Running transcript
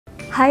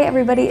Hi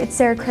everybody, it's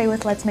Sarah Cray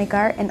with Let's Make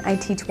Art, and I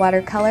teach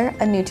watercolor,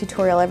 a new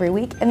tutorial every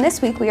week. And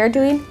this week we are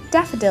doing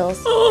daffodils.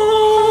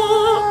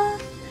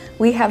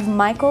 We have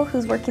Michael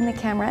who's working the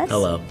cameras.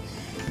 Hello.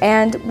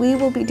 And we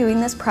will be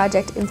doing this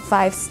project in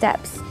 5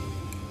 steps.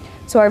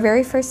 So our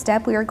very first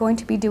step, we are going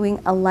to be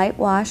doing a light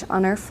wash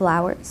on our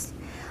flowers.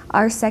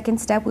 Our second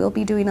step, we will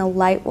be doing a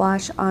light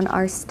wash on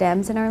our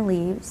stems and our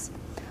leaves.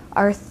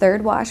 Our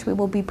third wash, we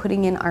will be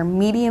putting in our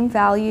medium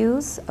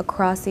values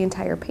across the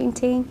entire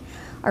painting.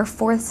 Our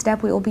fourth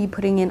step, we will be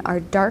putting in our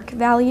dark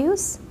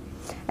values.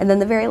 And then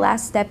the very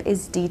last step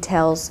is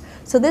details.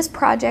 So this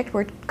project,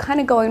 we're kind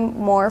of going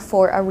more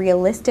for a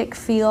realistic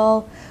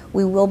feel.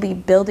 We will be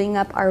building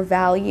up our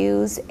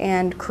values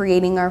and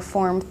creating our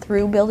form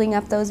through building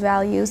up those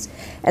values.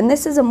 And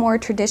this is a more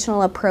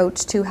traditional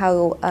approach to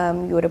how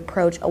you would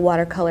approach a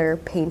watercolor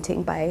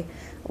painting, by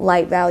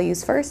light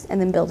values first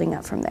and then building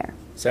up from there.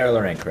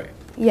 Sarah Cray.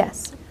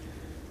 Yes.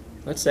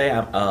 Let's say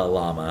I'm a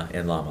llama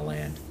in Llama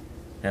Land,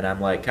 and I'm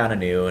like kind of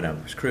new, and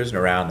I'm cruising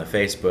around the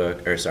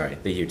Facebook, or sorry,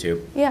 the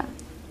YouTube. Yeah.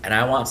 And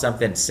I want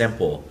something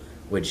simple.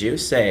 Would you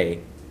say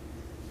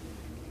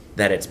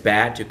that it's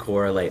bad to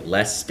correlate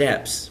less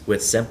steps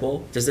with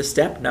simple? Does the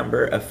step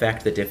number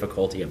affect the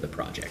difficulty of the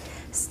project?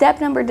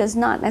 Step number does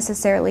not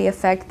necessarily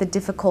affect the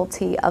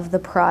difficulty of the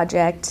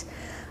project,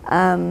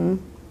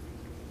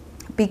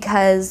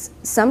 because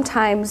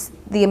sometimes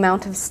the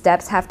amount of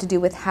steps have to do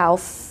with how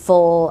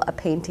full a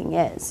painting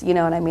is. You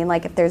know what I mean?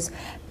 Like if there's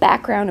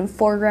background and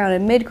foreground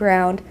and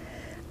midground,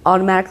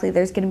 automatically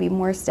there's going to be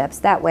more steps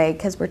that way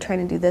because we're trying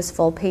to do this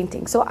full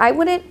painting. So I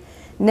wouldn't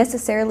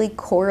necessarily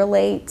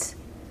correlate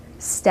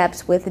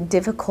steps with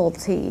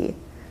difficulty.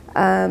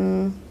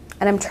 And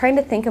I'm trying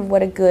to think of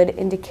what a good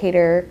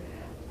indicator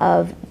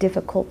of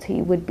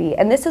difficulty would be.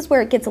 And this is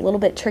where it gets a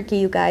little bit tricky,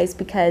 you guys,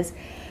 because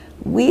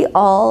we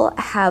all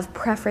have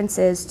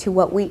preferences to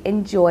what we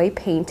enjoy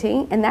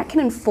painting, and that can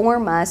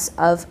inform us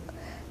of,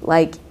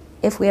 like,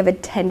 if we have a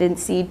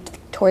tendency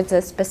towards a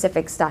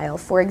specific style.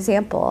 For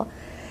example,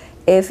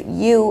 if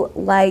you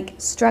like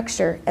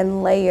structure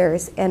and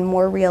layers and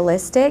more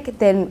realistic,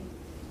 then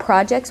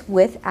projects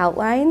with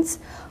outlines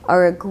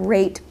are a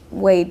great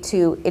way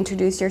to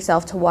introduce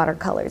yourself to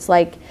watercolors,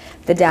 like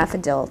the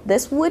daffodil.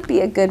 This would be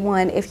a good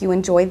one if you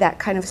enjoy that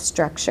kind of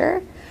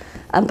structure.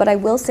 But I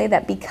will say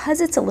that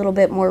because it's a little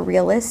bit more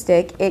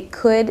realistic, it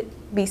could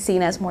be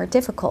seen as more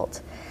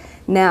difficult.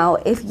 Now,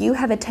 if you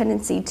have a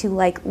tendency to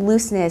like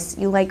looseness,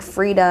 you like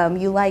freedom,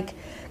 you like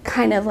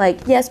kind of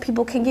like, yes,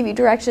 people can give you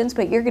directions,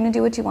 but you're gonna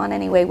do what you want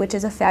anyway, which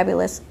is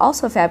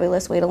also a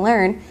fabulous way to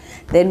learn,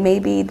 then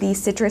maybe the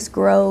Citrus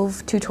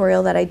Grove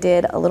tutorial that I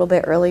did a little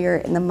bit earlier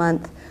in the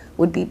month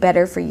would be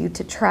better for you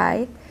to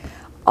try.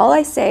 All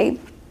I say,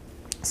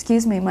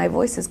 excuse me, my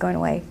voice is going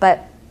away,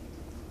 but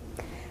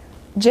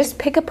just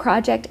pick a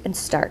project and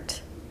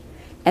start.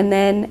 And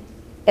then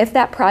if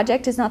that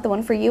project is not the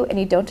one for you and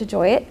you don't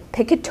enjoy it,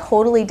 pick a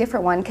totally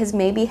different one, because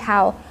maybe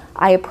how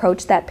I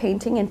approached that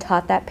painting and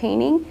taught that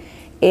painting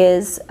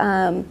is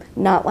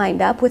not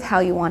lined up with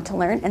how you want to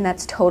learn, and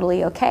that's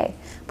totally okay.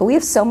 But we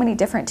have so many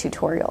different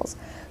tutorials.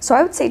 So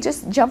I would say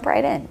just jump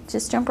right in.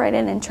 Just jump right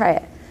in and try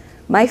it.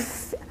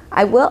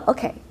 I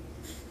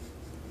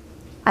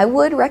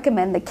would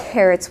recommend the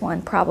carrots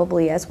one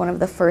probably as one of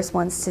the first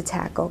ones to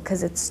tackle,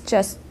 because it's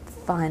just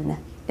fun.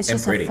 It's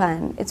just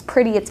fun. It's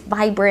pretty, it's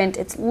vibrant,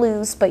 it's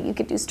loose, but you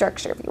could do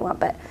structure if you want,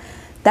 but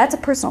that's a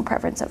personal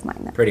preference of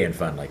mine though. Pretty and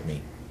fun like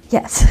me.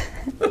 Yes.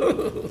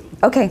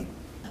 Okay,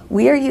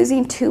 we are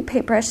using 2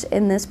 paintbrushes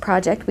in this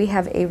project. We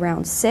have a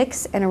round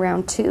 6 and a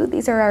round 2.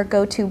 These are our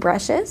go-to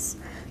brushes.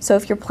 So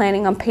if you're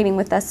planning on painting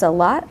with us a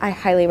lot, I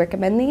highly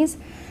recommend these.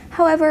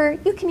 However,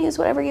 you can use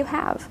whatever you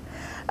have.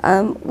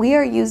 We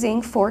are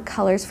using 4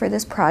 colors for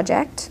this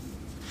project.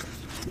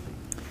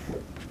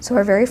 So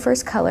our very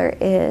first color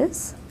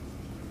is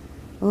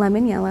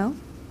lemon yellow.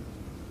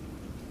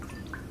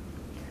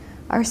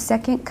 Our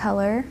second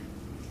color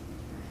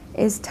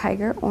is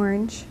tiger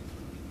orange.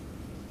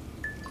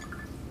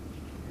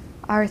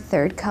 Our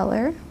third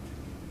color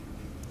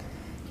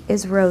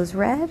is rose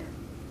red.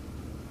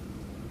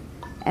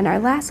 And our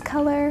last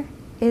color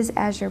is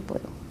azure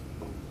blue.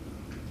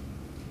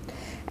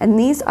 And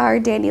these are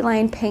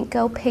Dandelion Paint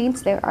Go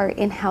paints. They're our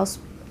in-house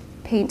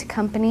paint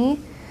company.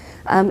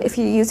 If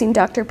you're using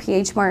Dr.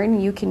 P.H.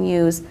 Martin, you can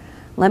use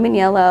lemon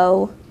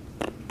yellow,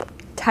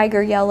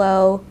 tiger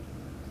yellow,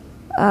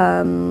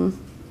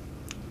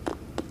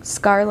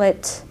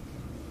 scarlet,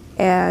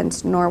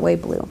 and Norway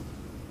blue.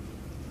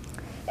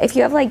 If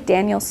you have like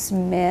Daniel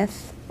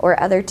Smith or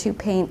other 2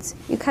 paints,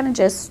 you kind of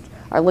just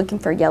are looking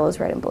for yellows,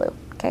 red, and blue,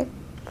 okay?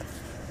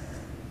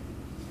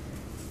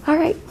 All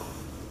right,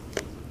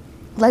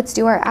 let's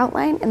do our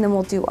outline, and then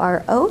we'll do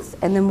our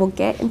oath, and then we'll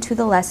get into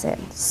the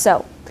lesson.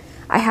 So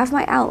I have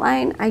my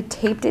outline. I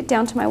taped it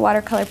down to my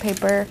watercolor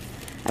paper.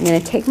 I'm going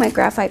to take my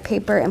graphite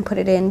paper and put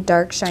it in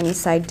dark, shiny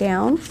side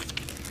down.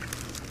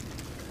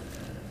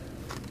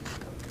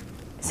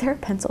 Is there a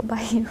pencil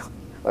by you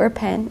or a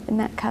pen in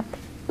that cup?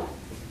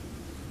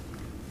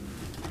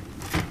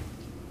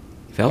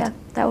 Felt? Yeah,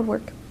 that would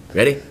work.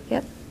 Ready?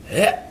 Yep.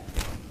 Yeah.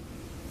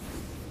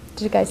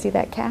 Did you guys see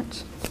that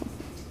catch?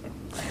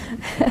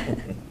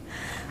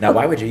 Now,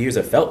 why would you use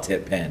a felt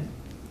tip pen?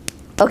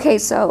 Okay,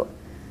 so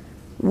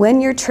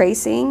when you're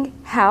tracing,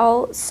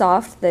 how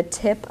soft the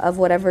tip of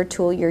whatever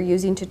tool you're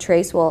using to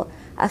trace will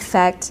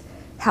affect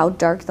how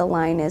dark the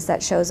line is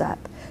that shows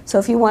up. So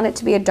if you want it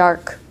to be a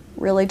dark,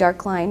 really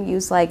dark line,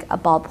 use like a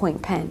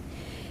ballpoint pen.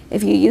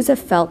 If you use a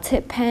felt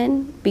tip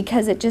pen,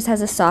 because it just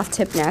has a soft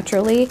tip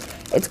naturally,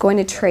 it's going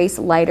to trace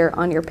lighter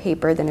on your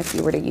paper than if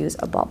you were to use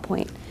a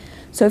ballpoint.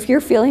 So if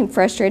you're feeling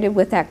frustrated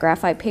with that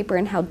graphite paper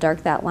and how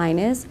dark that line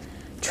is,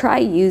 try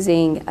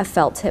using a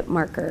felt tip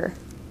marker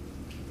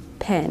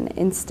pen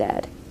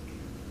instead.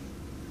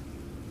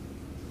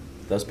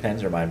 Those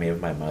pens remind me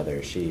of my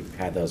mother. She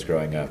had those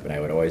growing up, and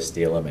I would always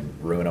steal them and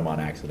ruin them on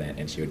accident,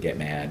 and she would get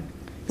mad.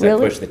 Because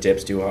I pushed the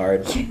tips too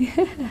hard.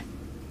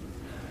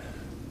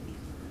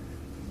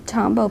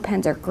 Tombow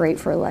pens are great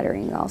for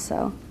lettering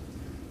also.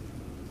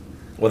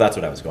 Well, that's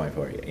what I was going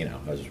for. You know,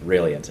 I was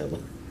really into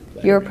lettering.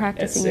 You were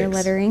practicing your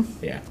lettering?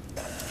 Yeah.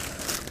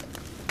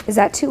 Is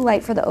that too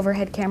light for the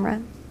overhead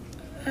camera?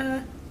 If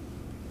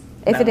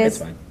No, it is,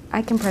 it's fine.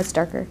 I can press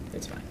darker.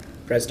 It's fine.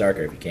 Press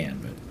darker if you can,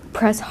 but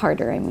Press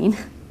harder, I mean.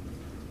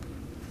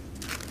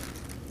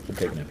 I'm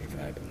picking up your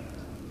vibe.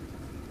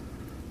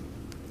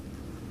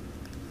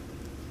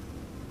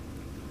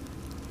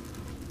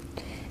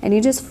 And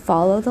you just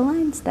follow the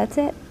lines, that's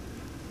it.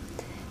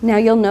 Now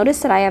you'll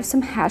notice that I have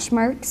some hash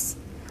marks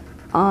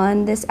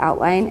on this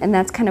outline, and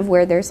that's kind of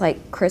where there's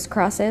like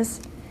crisscrosses.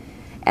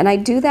 And I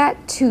do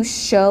that to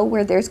show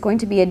where there's going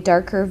to be a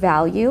darker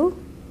value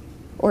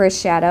or a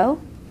shadow.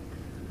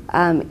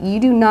 You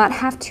do not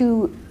have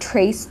to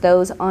trace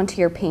those onto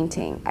your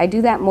painting. I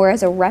do that more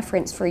as a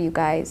reference for you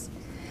guys.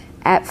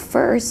 At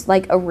first,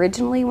 like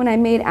originally when I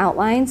made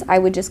outlines, I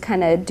would just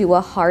kind of do a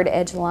hard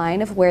edge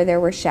line of where there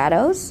were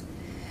shadows.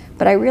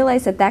 But I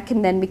realized that that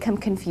can then become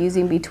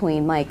confusing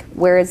between like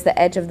where is the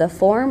edge of the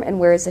form and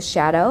where is the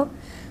shadow.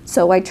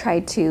 So I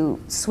tried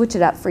to switch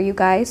it up for you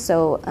guys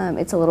so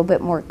it's a little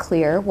bit more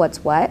clear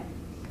what's what.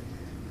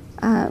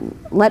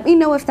 Let me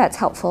know if that's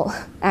helpful,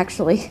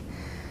 actually.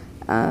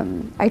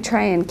 I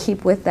try and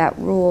keep with that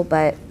rule,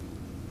 but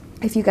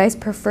if you guys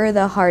prefer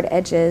the hard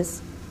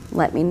edges,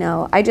 let me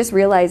know. I just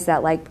realized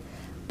that like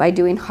by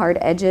doing hard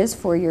edges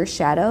for your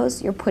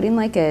shadows, you're putting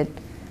like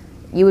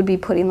you would be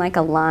putting like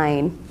a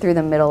line through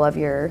the middle of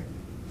your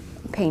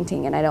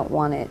painting, and I don't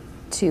want it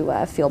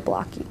to feel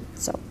blocky.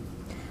 So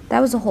that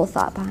was the whole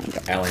thought behind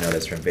it. I only know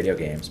this from video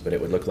games, but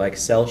it would look like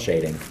cell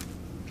shading.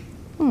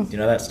 Do you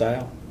know that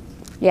style?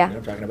 Yeah. You know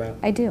what I'm talking about?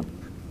 I do.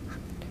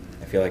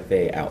 I feel like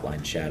they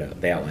outline shadow.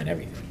 They outline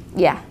everything.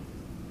 Yeah.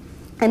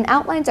 And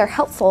outlines are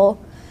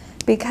helpful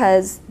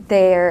because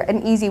they're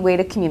an easy way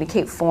to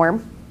communicate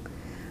form.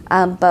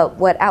 But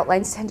what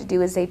outlines tend to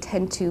do is they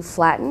tend to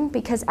flatten,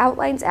 because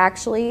outlines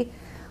actually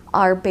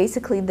are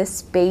basically the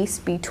space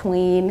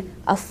between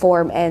a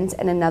form ends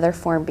and another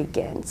form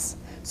begins.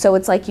 So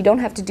it's like you don't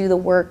have to do the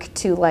work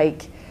to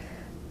like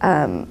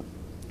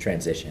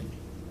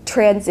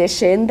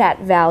Transition that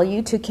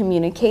value to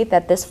communicate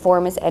that this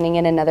form is ending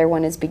and another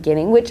one is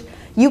beginning, which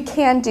you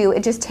can do.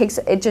 It just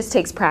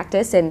takes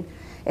practice, and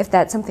if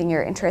that's something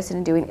you're interested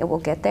in doing, it will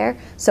get there.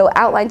 So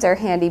outlines are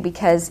handy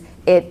because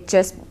it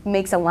just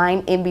makes a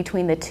line in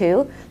between the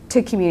two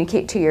to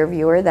communicate to your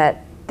viewer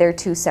that they're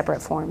two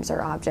separate forms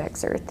or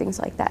objects or things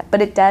like that.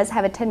 But it does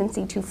have a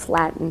tendency to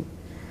flatten.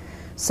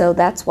 So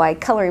that's why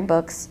coloring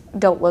books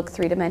don't look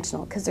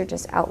three-dimensional, because they're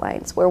just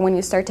outlines. Where when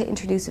you start to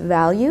introduce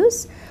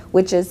values,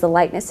 which is the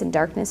lightness and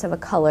darkness of a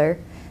color,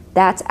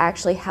 that's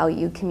actually how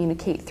you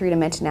communicate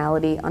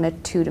three-dimensionality on a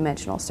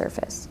two-dimensional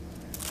surface.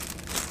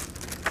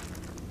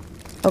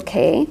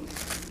 Okay.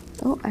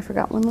 Oh, I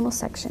forgot one little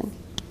section.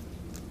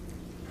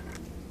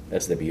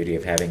 That's the beauty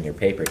of having your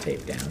paper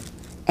taped down.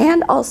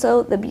 And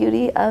also the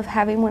beauty of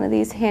having one of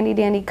these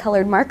handy-dandy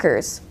colored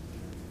markers,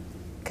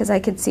 because I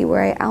could see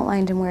where I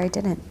outlined and where I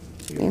didn't,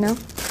 you know?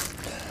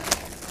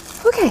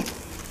 Okay,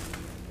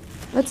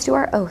 let's do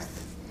our oath.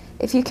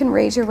 If you can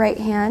raise your right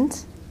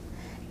hand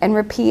and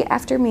repeat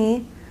after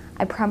me.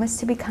 I promise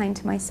to be kind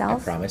to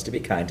myself. I promise to be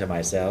kind to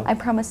myself. I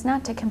promise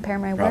not to compare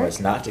my work. I promise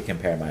not to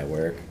compare my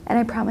work. And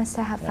I promise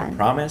to have fun. I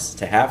promise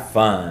to have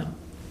fun.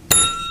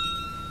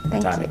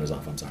 Thank Timing you. was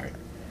off, I'm sorry.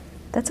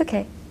 That's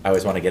okay. I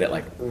always want to get it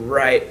like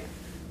right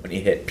when you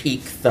hit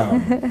peak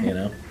thumb, you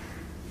know?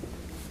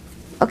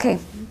 Okay,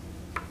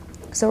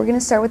 so we're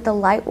gonna start with the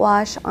light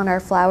wash on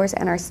our flowers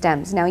and our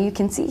stems. Now you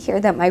can see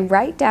here that my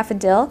right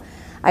daffodil,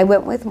 I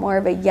went with more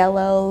of a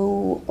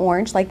yellow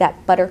orange, like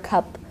that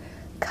buttercup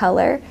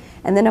color.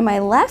 And then on my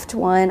left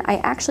one, I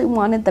actually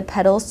wanted the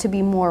petals to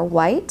be more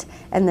white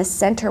and the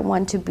center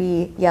one to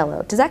be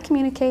yellow. Does that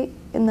communicate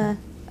in the,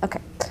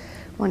 okay,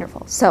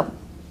 wonderful. So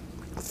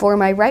for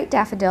my right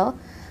daffodil,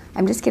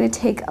 I'm just gonna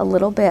take a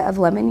little bit of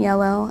lemon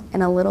yellow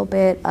and a little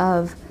bit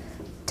of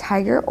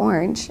tiger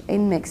orange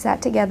and mix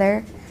that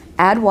together.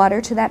 Add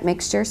water to that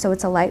mixture so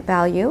it's a light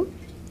value.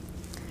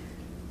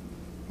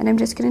 And I'm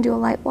just gonna do a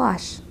light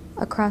wash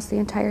across the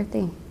entire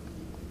thing.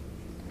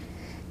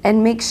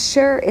 And make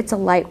sure it's a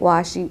light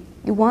wash.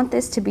 You want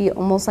this to be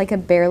almost like a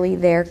barely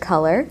there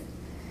color.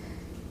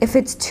 If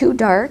it's too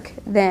dark,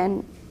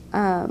 then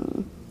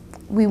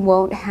we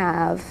won't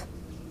have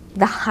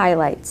the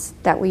highlights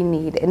that we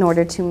need in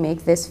order to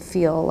make this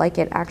feel like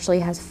it actually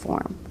has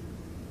form.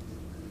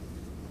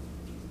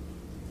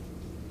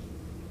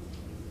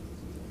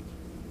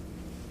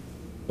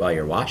 While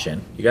you're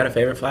washing, you got a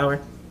favorite flower?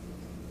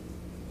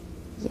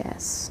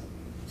 Yes.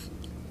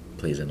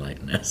 Please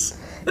enlighten us.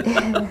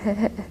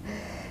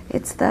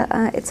 It's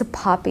a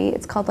poppy.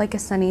 It's called like a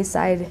sunny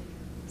side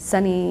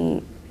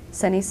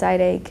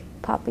egg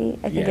poppy,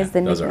 I think is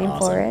the nickname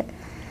for it.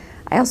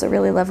 I also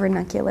really love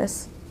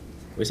ranunculus.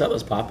 We saw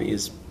those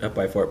poppies up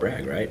by Fort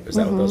Bragg, right? Is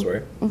that what those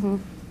were? Mm-hmm.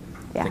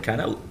 Yeah. They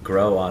kind of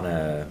grow on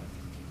a,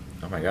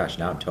 oh my gosh,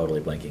 now I'm totally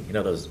blanking. You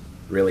know those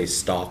really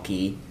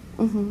stalky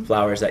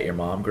flowers that your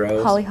mom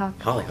grows? Hollyhock.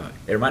 Hollyhock.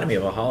 They reminded me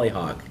of a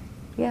hollyhock.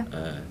 Yeah.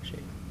 Shape.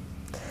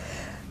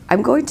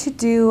 I'm going to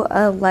do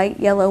a light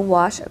yellow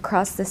wash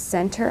across the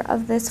center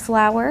of this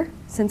flower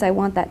since I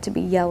want that to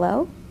be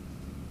yellow.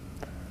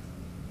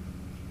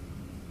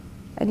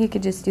 And you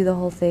could just do the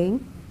whole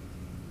thing.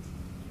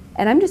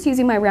 And I'm just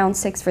using my round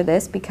 6 for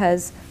this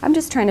because I'm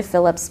just trying to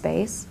fill up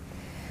space.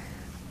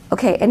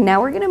 Okay, and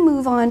now we're going to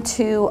move on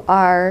to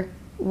our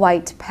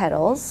white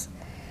petals.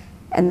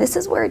 And this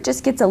is where it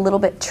just gets a little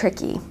bit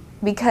tricky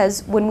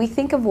because when we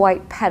think of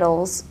white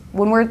petals,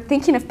 when we're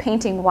thinking of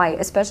painting white,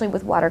 especially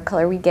with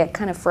watercolor, we get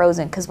kind of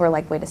frozen because we're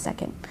like, wait a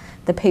second,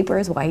 the paper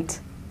is white.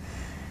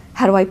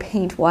 How do I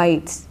paint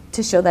white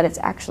to show that it's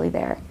actually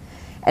there?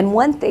 And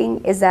one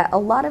thing is that a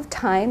lot of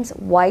times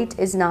white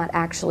is not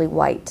actually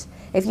white.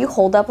 If you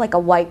hold up like a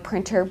white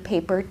printer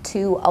paper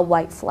to a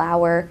white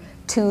flower,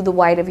 to the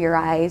white of your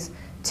eyes,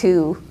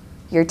 to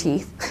your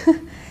teeth,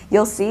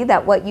 you'll see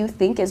that what you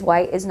think is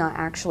white is not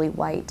actually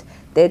white.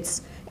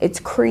 It's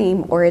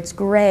cream or it's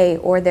gray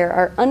or there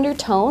are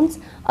undertones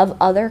of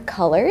other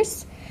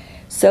colors.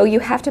 So you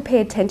have to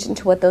pay attention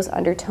to what those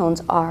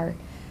undertones are.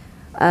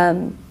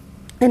 And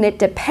it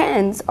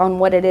depends on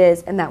what it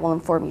is and that will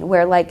inform you.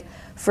 Where like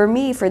for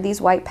me, for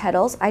these white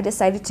petals, I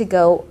decided to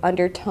go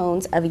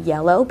undertones of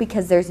yellow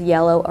because there's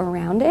yellow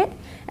around it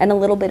and a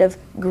little bit of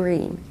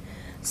green.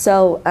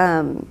 So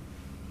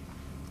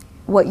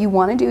what you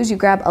want to do is you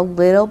grab a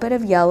little bit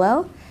of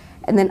yellow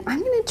and then I'm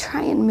going to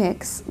try and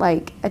mix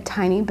like a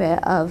tiny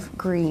bit of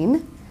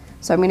green.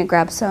 So I'm going to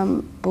grab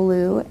some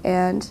blue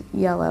and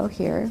yellow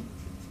here.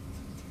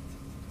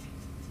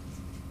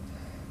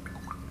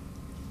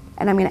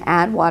 And I'm going to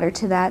add water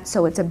to that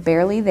so it's a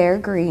barely there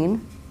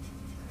green.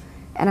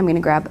 And I'm going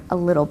to grab a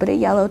little bit of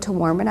yellow to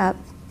warm it up.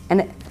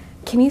 And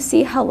can you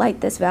see how light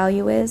this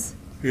value is?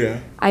 Yeah.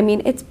 I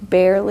mean, it's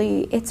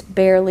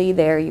barely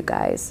there, you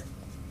guys.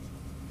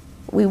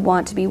 We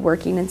want to be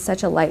working in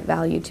such a light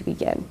value to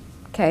begin,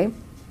 okay?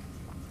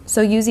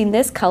 So using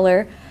this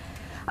color,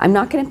 I'm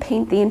not going to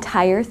paint the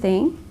entire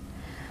thing.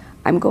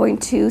 I'm going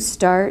to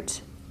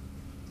start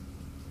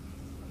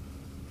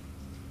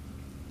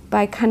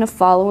by kind of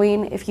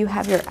following, if you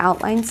have your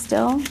outline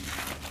still.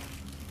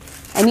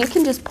 And you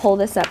can just pull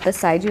this up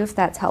beside you if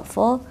that's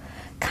helpful.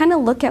 Kind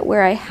of look at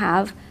where I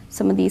have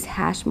some of these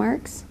hash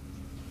marks.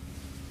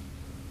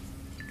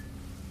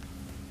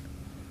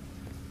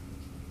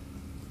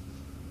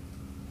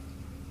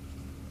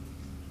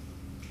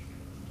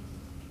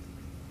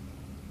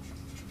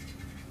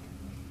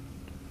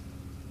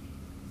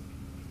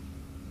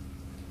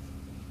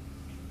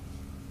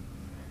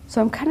 So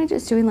I'm kind of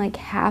just doing like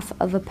half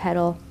of a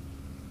petal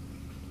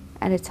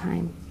at a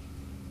time.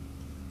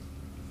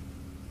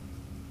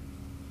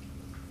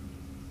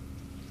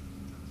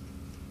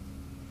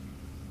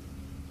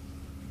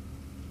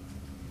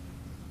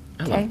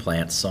 I love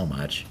plants so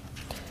much.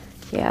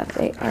 Yeah,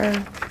 they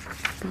are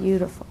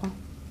beautiful.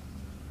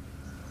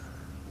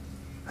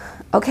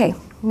 Okay,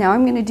 now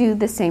I'm going to do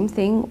the same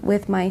thing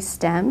with my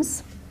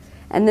stems.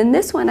 And then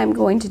this one I'm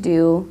going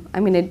to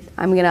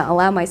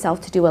allow myself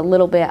to do a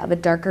little bit of a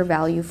darker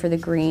value for the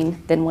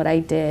green than what I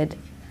did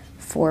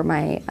for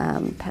my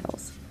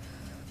petals.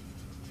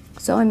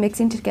 So I'm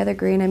mixing together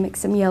green, I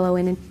mix some yellow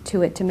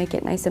into it to make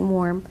it nice and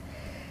warm.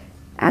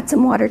 Add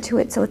some water to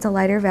it so it's a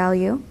lighter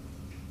value.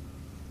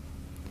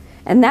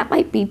 And that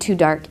might be too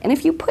dark. And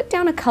if you put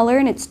down a color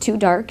and it's too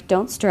dark,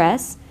 don't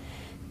stress.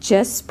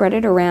 Just spread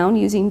it around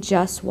using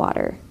just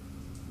water.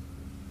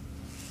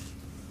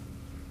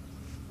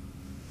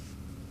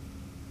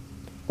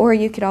 Or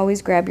you could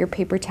always grab your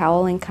paper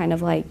towel and kind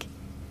of like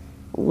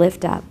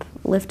lift up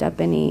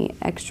any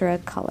extra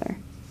color.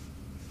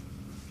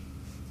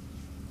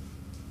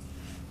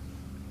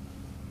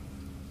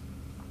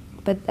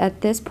 But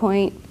at this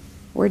point,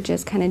 we're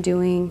just kind of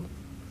doing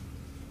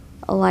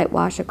a light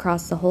wash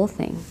across the whole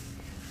thing.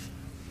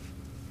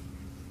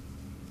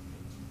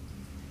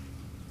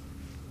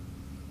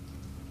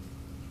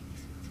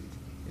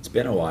 It's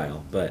been a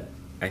while, but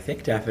I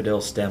think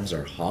daffodil stems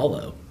are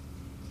hollow.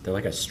 They're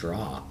like a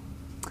straw.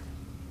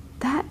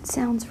 That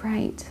sounds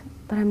right,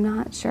 but I'm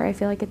not sure. I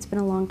feel like it's been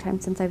a long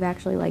time since I've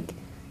actually like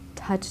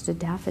touched a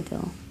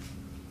daffodil.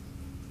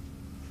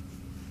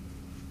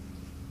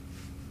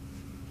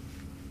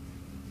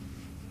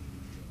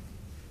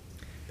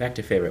 back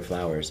to favorite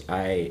flowers.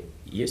 I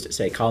used to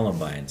say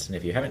columbines, and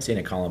if you haven't seen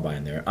a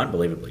columbine, they're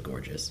unbelievably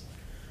gorgeous.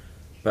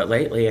 But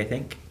lately, I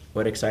think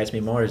what excites me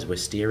more is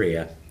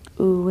wisteria.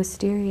 Ooh,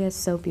 wisteria is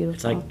so beautiful.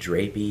 It's like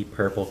drapey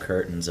purple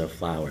curtains of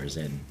flowers,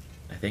 and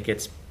I think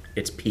it's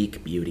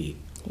peak beauty.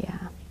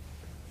 Yeah.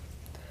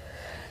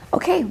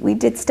 Okay, we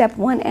did step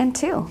 1 and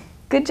 2.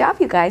 Good job,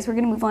 you guys. We're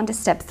going to move on to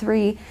step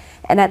 3.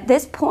 And at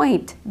this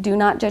point, do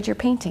not judge your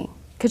painting,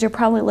 because you're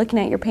probably looking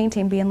at your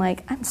painting being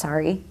like, I'm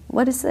sorry,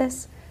 what is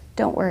this?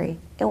 Don't worry,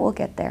 it will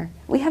get there.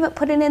 We haven't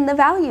put it in the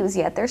values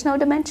yet. There's no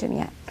dimension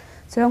yet.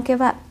 So don't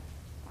give up.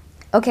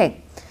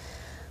 Okay,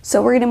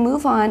 so we're going to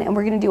move on and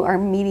we're going to do our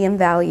medium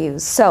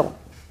values. So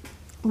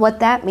what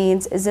that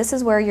means is this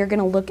is where you're going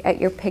to look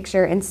at your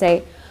picture and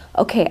say,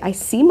 okay, I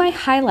see my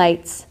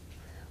highlights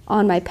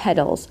on my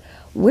petals.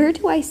 Where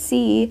do I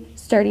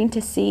starting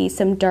to see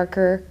some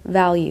darker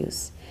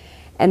values?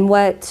 And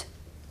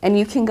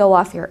you can go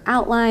off your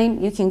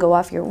outline, you can go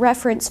off your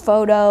reference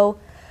photo.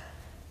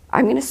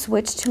 I'm going to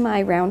switch to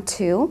my round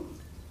 2.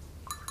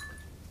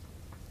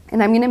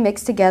 And I'm going to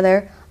mix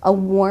together a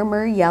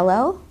warmer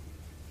yellow.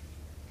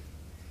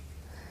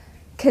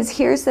 Because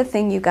here's the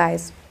thing, you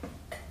guys.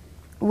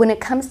 When it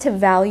comes to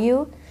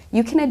value,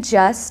 you can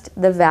adjust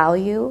the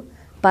value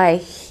by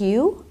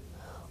hue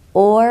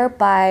or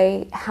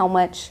by how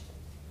much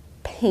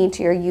paint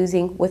you're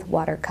using with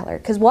watercolor.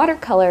 Because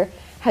watercolor,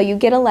 how you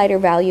get a lighter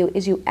value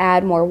is you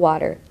add more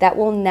water. That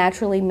will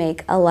naturally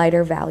make a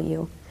lighter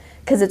value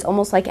because it's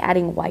almost like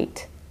adding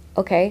white,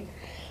 okay?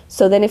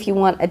 So then if you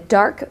want a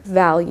dark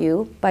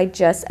value by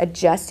just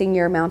adjusting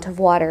your amount of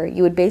water,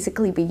 you would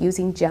basically be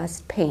using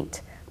just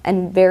paint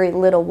and very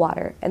little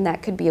water, and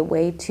that could be a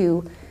way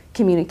to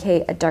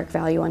communicate a dark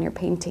value on your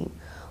painting.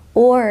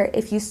 Or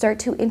if you start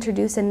to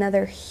introduce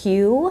another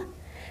hue,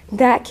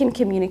 that can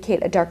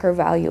communicate a darker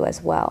value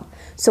as well.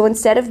 So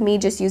instead of me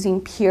just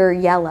using pure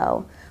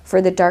yellow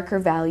for the darker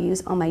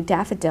values on my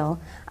daffodil,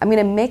 I'm going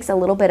to mix a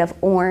little bit of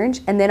orange,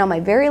 and then on my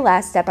very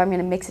last step I'm going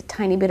to mix a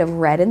tiny bit of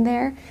red in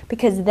there,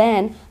 because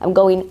then I'm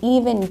going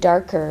even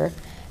darker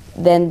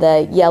than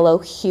the yellow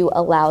hue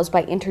allows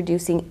by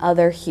introducing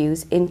other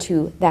hues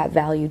into that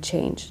value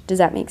change. Does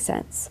that make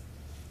sense?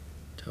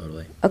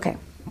 Totally. Okay,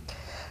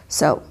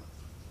 so,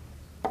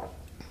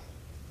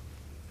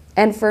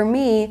 and for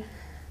me,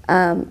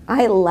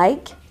 I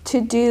like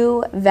to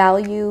do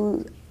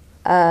value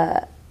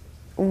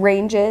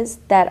ranges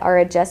that are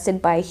adjusted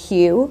by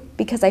hue,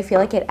 because I feel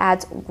like it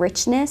adds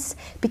richness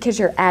because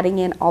you're adding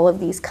in all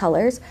of these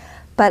colors.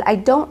 But I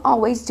don't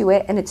always do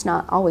it, and it's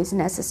not always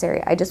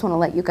necessary. I just want to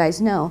let you guys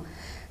know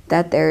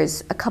that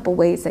there's a couple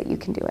ways that you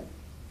can do it.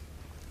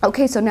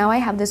 Okay, so now I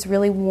have this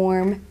really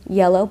warm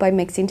yellow by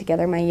mixing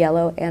together my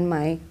yellow and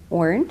my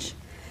orange.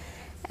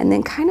 And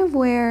then kind of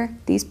where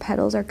these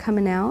petals are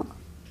coming out,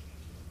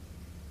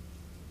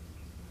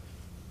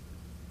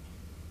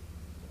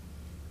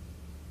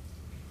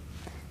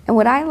 and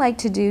what I like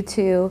to do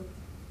too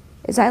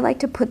is I like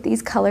to put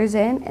these colors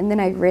in, and then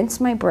I rinse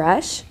my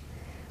brush,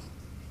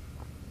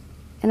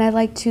 and I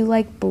like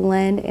to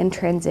blend and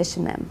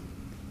transition them.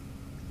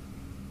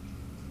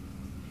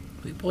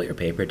 Will you pull your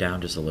paper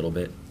down just a little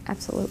bit?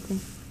 Absolutely.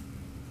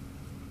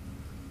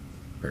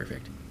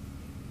 Perfect.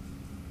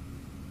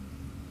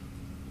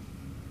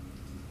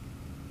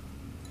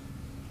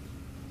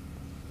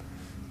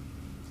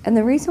 And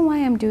the reason why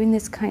I'm doing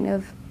this kind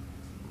of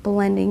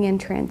blending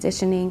and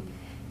transitioning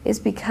is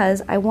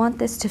because I want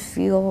this to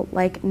feel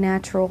like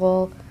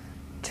natural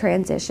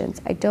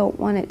transitions. I don't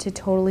want it to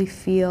totally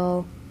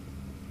feel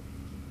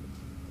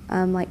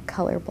like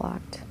color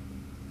blocked.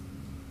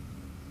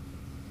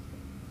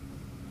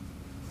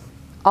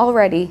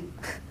 Already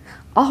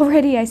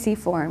I see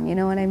form, you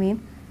know what I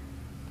mean?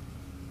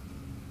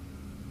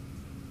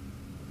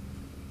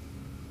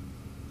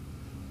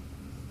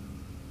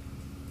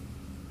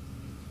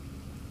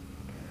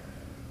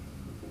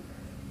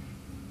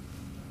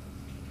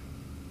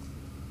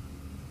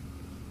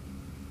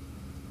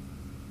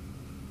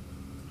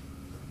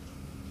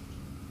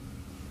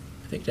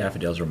 I think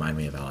daffodils remind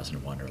me of Alice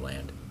in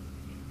Wonderland.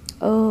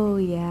 Oh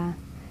yeah.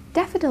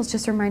 Daffodils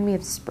just remind me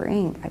of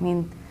spring. I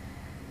mean,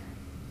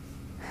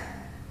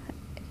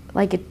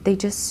 they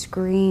just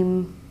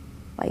scream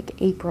like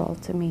April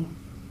to me.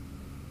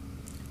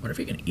 I wonder if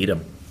you can eat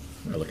them.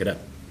 I'm gonna look it up.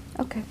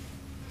 Okay.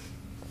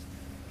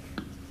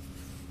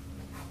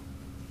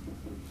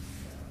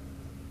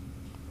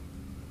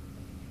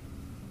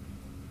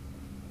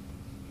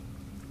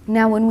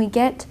 Now when we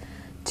get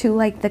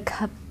to the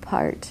cup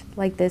part,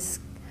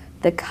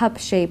 the cup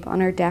shape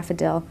on our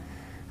daffodil,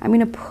 I'm going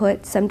to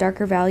put some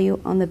darker value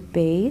on the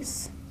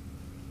base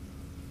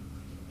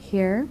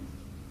here.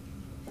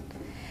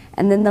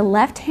 And then the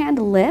left-hand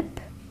lip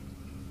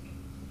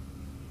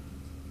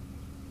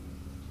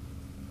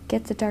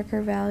gets a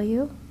darker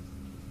value.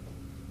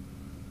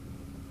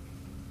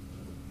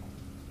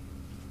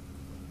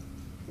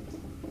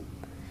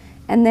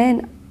 And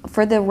then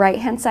for the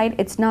right-hand side,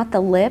 it's not the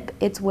lip,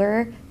 it's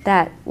where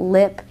that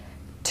lip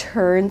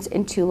turns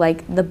into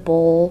the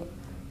bowl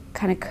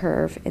kind of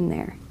curve in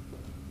there.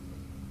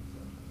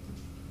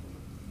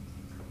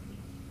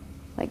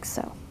 like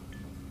so.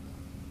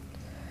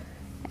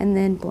 And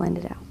then blend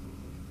it out.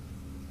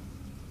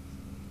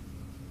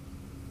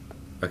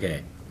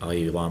 Okay, all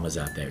you llamas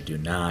out there, do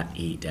not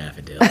eat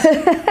daffodils.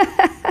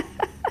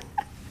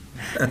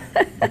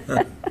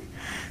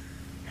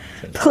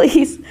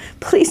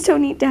 Please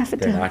don't eat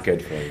daffodils. They're not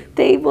good for you.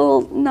 They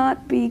will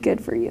not be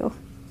good for you.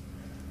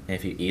 And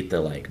if you eat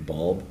the like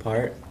bulb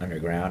part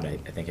underground, I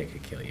think it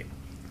could kill you.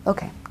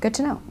 Okay, good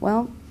to know.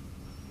 Well,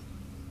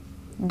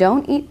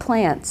 don't eat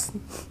plants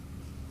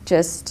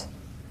just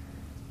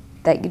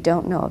that you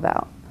don't know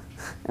about,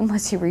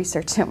 unless you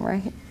research them,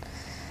 right?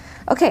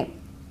 Okay,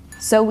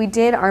 so we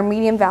did our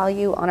medium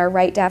value on our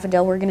right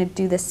daffodil. We're going to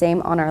do the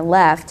same on our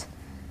left.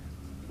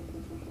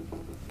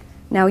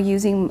 Now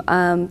using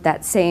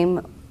that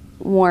same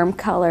warm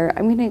color,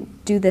 I'm going to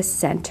do the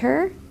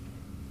center.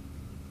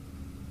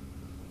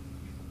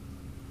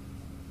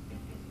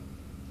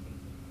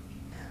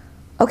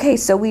 Okay,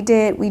 so we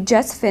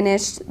just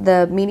finished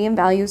the medium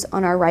values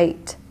on our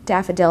right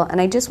daffodil,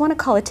 and I just want to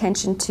call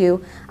attention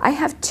to, I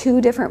have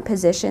two different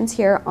positions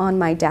here on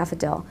my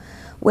daffodil,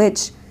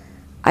 which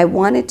I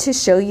wanted to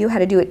show you how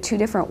to do it two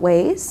different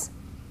ways.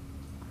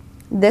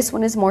 This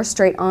one is more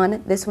straight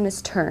on, this one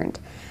is turned.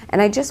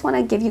 And I just want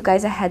to give you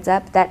guys a heads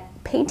up that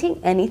painting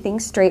anything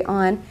straight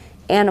on,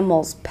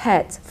 animals,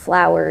 pets,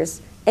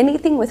 flowers,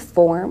 anything with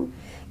form,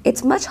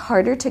 it's much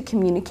harder to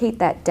communicate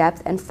that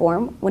depth and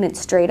form when it's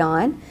straight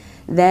on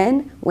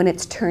than when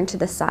it's turned to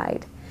the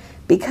side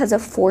because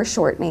of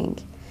foreshortening.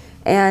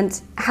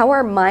 And how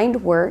our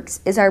mind works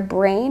is our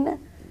brain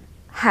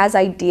has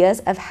ideas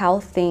of how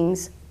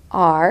things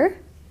are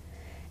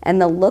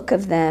and the look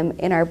of them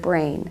in our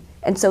brain.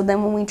 And so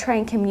then when we try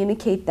and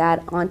communicate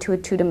that onto a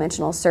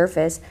two-dimensional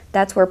surface,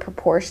 that's where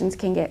proportions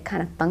can get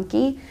kind of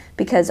funky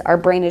because our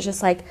brain is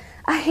just like,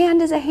 a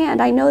hand is a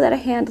hand. I know that a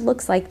hand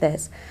looks like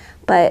this.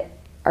 But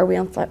are we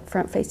on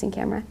front-facing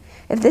camera?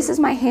 If this is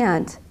my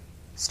hand,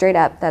 straight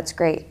up, that's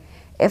great.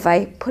 If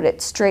I put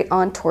it straight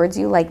on towards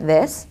you like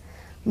this,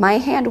 my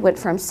hand went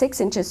from 6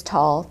 inches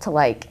tall to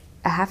like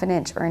a half an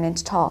inch or an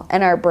inch tall.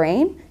 And our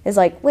brain is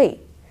like,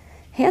 wait,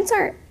 hands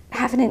aren't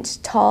half an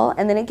inch tall,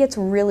 and then it gets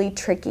really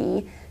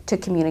tricky to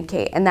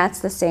communicate. And that's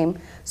the same.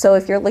 So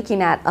if you're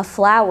looking at a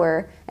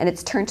flower and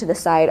it's turned to the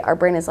side, our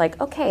brain is like,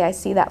 okay, I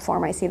see that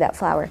form, I see that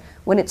flower.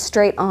 When it's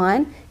straight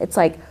on, it's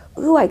like,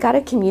 ooh, I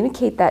gotta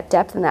communicate that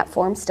depth and that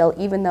form still,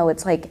 even though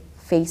it's like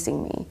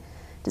facing me.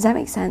 Does that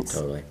make sense?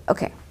 Totally.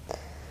 Okay.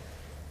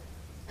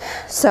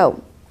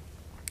 So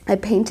I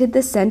painted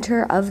the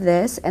center of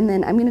this, and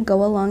then I'm gonna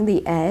go along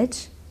the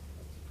edge,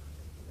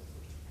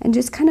 and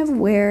just kind of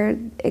where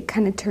it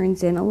kind of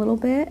turns in a little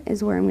bit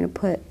is where I'm gonna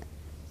put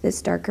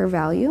this darker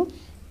value,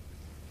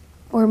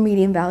 or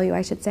medium value,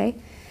 I should say,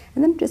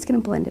 and then I'm just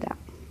gonna blend it out.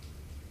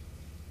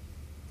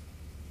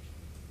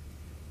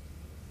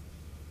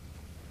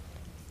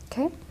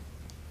 Okay.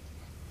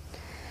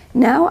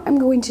 Now I'm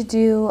going to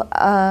do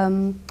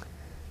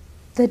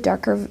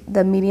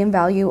the medium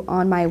value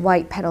on my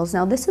white petals.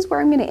 Now this is where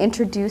I'm going to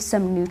introduce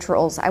some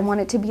neutrals. I want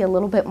it to be a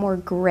little bit more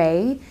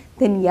gray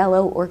than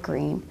yellow or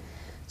green.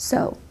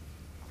 So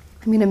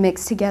I'm going to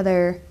mix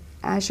together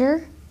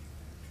azure,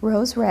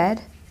 rose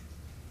red,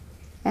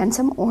 and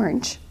some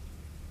orange.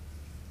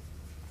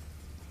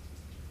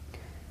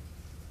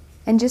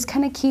 And just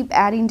kind of keep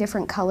adding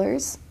different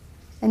colors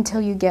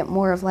until you get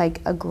more of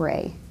like a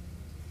gray.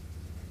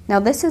 Now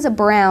this is a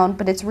brown,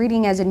 but it's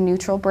reading as a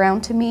neutral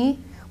brown to me,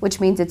 which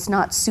means it's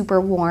not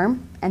super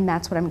warm, and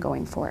that's what I'm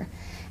going for.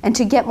 And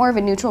to get more of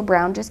a neutral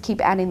brown, just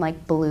keep adding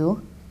like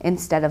blue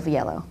instead of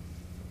yellow.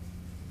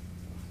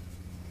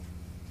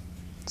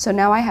 So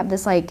now I have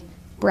this like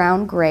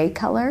brown-gray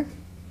color.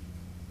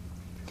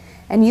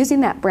 And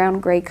using that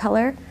brown-gray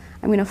color,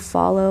 I'm gonna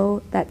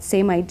follow that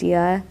same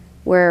idea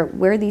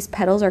where these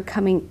petals are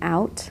coming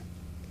out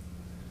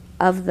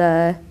of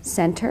the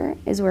center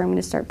is where I'm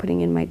gonna start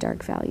putting in my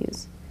dark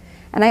values.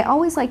 And I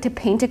always like to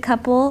paint a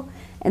couple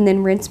and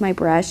then rinse my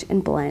brush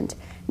and blend.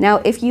 Now,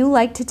 if you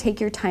like to take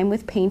your time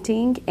with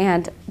painting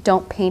and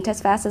don't paint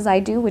as fast as I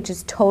do, which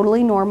is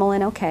totally normal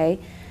and okay,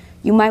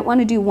 you might want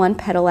to do one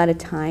petal at a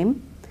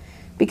time,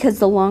 because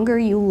the longer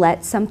you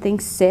let something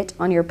sit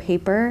on your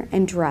paper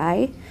and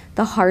dry,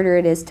 the harder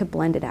it is to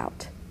blend it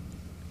out.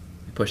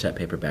 Push that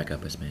paper back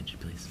up a smidge,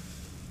 please.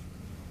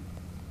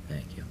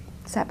 Thank you.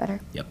 Is that better?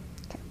 Yep.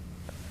 Okay.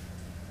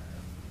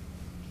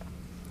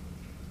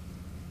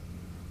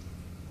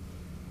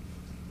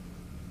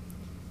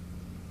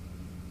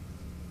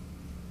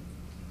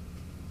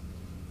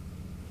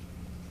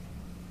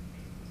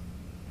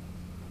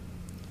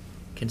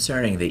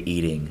 Concerning the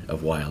eating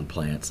of wild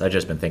plants, I've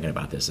just been thinking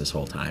about this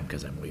whole time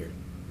because I'm weird.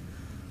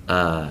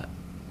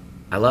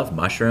 I love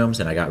mushrooms,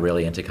 and I got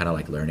really into kind of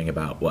like learning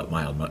about what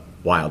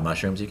wild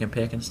mushrooms you can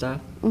pick and stuff.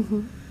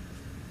 Mm-hmm.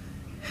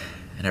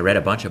 And I read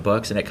a bunch of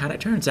books, and it kind of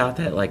turns out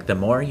that like the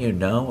more you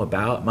know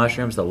about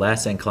mushrooms, the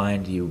less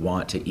inclined you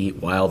want to eat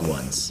wild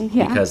ones.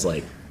 Yeah. Because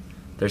like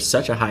there's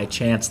such a high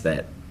chance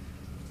that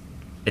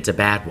it's a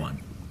bad one.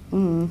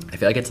 I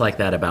feel like it's like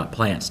that about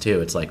plants too.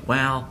 It's like,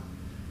 well,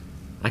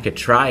 I could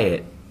try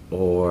it,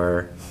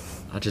 or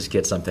I'll just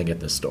get something at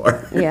the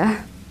store.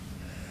 Yeah.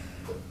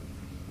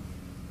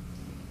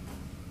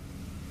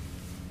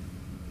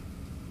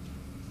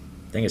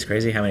 I think it's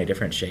crazy how many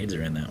different shades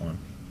are in that one.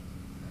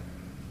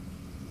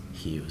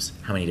 Hues.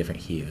 How many different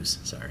hues?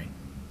 Sorry.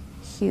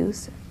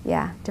 Hues.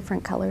 Yeah,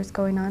 different colors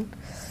going on.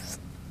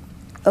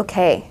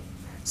 Okay,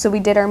 so we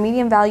did our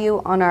medium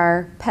value on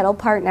our petal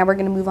part. Now we're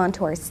going to move on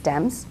to our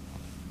stems.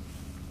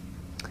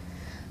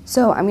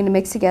 So I'm going to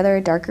mix together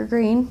a darker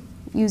green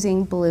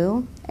using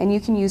blue, and you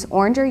can use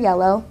orange or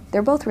yellow.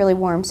 They're both really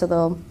warm, so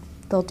they'll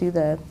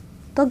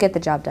get the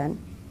job done.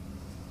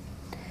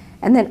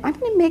 And then I'm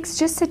going to mix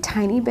just a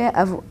tiny bit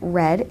of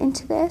red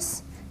into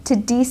this to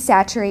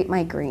desaturate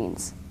my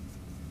greens.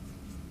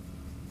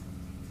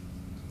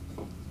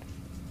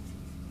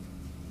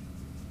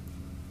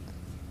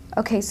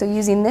 Okay, so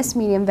using this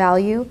medium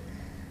value,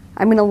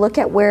 I'm going to look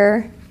at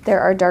where there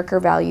are darker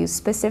values,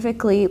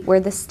 specifically where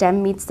the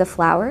stem meets the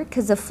flower,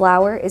 because the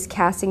flower is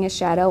casting a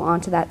shadow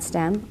onto that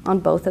stem on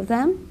both of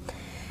them.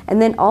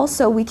 And then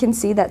also we can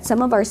see that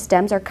some of our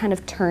stems are kind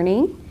of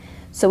turning.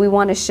 So we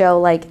want to show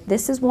like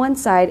this is one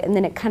side and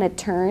then it kind of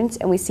turns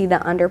and we see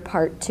the under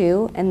part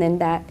too, and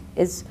then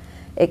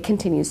it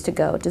continues to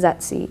go. Do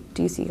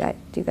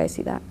you guys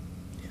see that?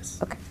 Yes.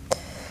 Okay.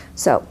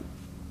 So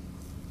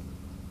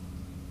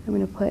I'm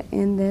going to put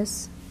in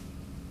this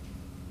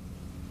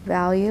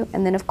value,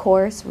 and then of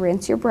course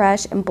rinse your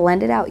brush and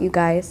blend it out, you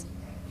guys,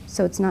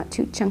 so it's not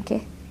too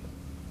chunky.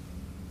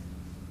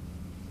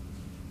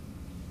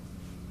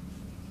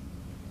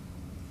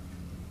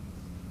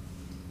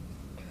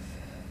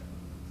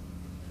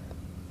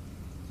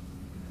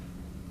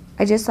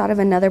 I just thought of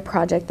another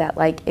project that,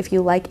 like, if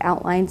you like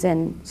outlines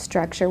and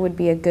structure, would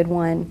be a good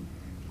one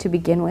to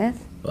begin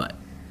with. What?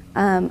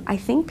 I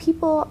think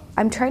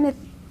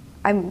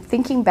I'm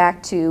thinking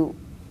back to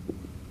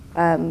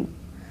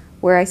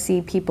where I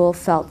see people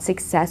felt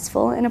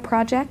successful in a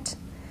project.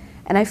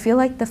 And I feel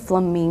like the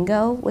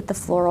flamingo with the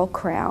floral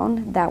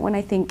crown, that one,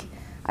 I think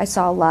I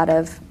saw a lot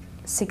of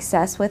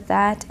success with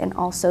that, and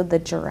also the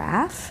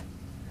giraffe.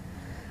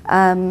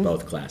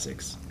 Both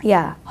classics.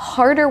 Yeah,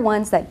 harder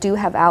ones that do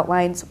have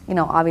outlines,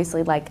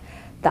 obviously like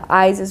the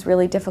eyes is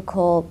really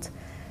difficult.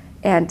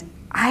 And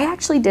I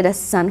actually did a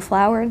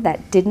sunflower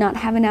that did not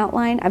have an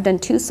outline. I've done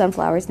 2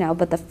 sunflowers now,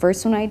 but the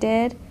first one I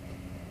did,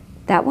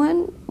 that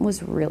one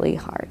was really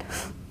hard.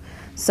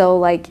 So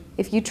like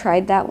if you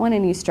tried that one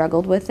and you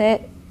struggled with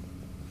it,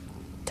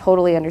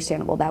 totally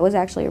understandable. That was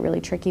actually a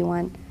really tricky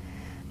one.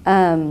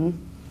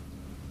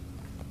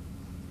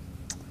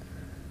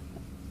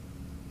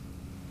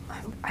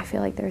 I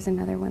feel like there's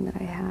another one that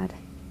I had.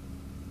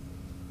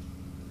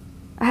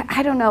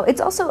 I don't know.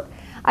 It's also,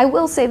 I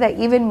will say that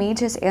even me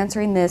just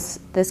answering this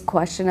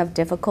question of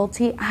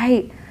difficulty,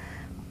 I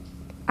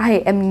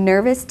am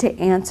nervous to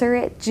answer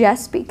it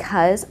just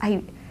because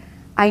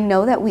I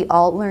know that we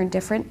all learn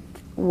different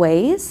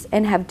ways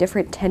and have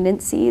different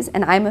tendencies,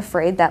 and I'm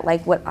afraid that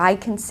like what I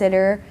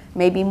consider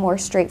maybe more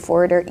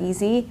straightforward or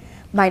easy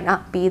might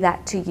not be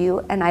that to you,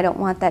 and I don't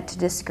want that to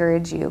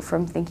discourage you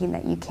from thinking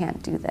that you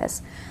can't do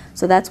this.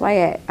 So that's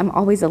why I'm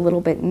always a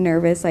little bit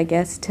nervous, I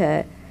guess,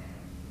 to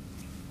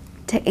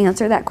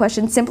answer that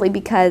question, simply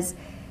because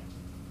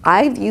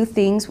I view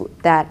things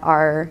that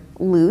are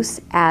loose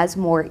as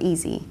more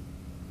easy,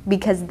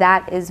 because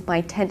that is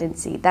my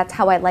tendency. That's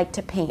how I like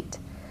to paint.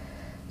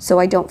 So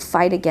I don't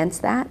fight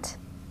against that.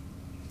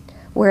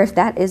 Where if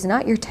that is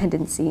not your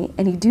tendency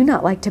and you do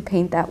not like to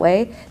paint that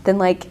way, then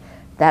like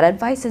that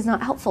advice is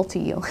not helpful to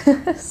you.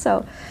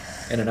 So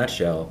in a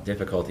nutshell,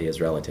 difficulty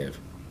is relative.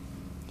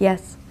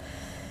 Yes.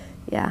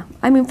 Yeah.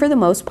 I mean, for the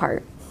most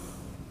part.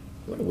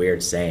 What a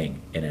weird saying,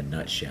 in a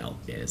nutshell,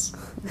 is.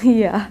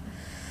 Yeah.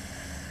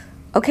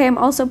 Okay, I'm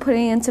also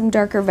putting in some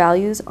darker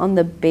values on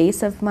the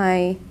base of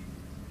my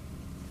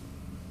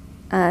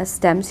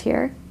stems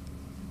here,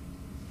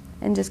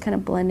 and just kind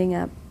of blending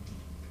up.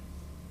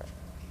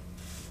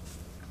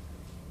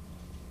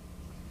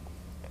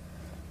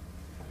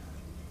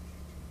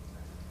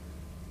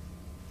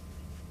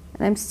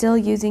 And I'm still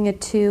using a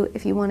 2.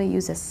 If you want to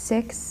use a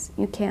 6,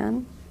 you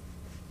can.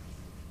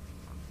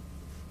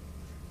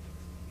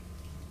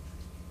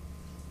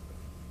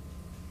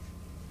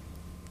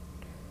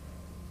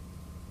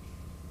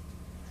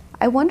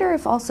 I wonder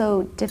if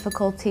also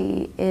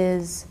difficulty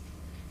is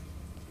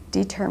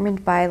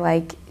determined by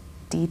like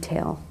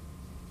detail,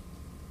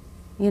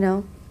 Yeah.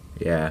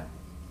 Well,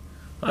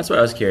 that's what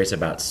I was curious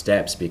about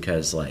steps,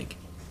 because like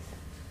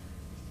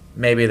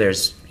maybe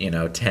there's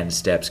 10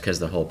 steps because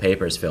the whole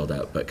paper's filled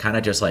up, but kind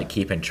of just like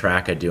keeping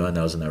track of doing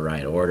those in the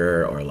right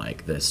order, or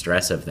like the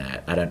stress of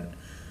that. I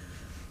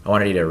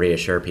wanted you to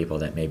reassure people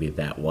that maybe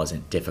that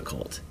wasn't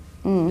difficult,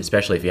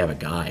 especially if you have a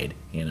guide,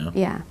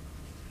 Yeah.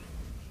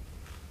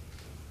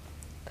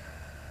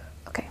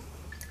 Okay.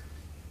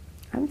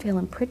 I'm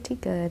feeling pretty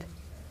good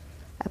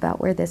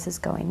about where this is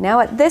going. Now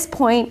at this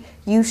point,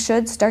 you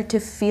should start to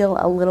feel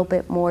a little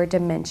bit more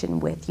dimension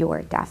with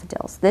your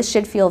daffodils. This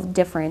should feel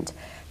different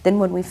than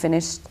when we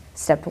finished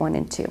step 1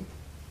 and 2.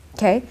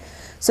 Okay,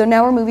 so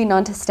now we're moving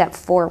on to step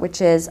 4, which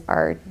is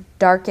our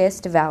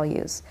darkest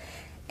values.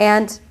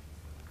 And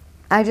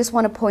I just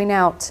want to point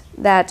out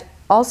that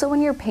also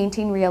when you're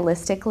painting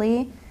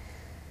realistically,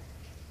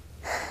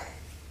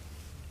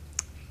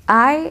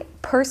 I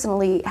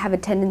personally have a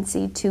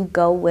tendency to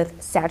go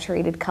with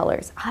saturated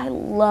colors. I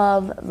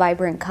love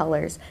vibrant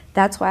colors.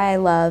 That's why I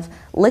love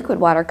liquid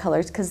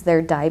watercolors, because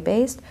they're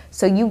dye-based,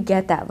 so you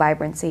get that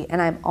vibrancy, and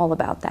I'm all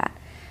about that.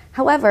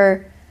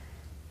 However,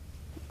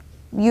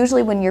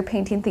 usually when you're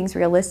painting things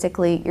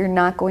realistically, you're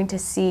not going to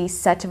see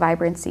such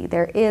vibrancy.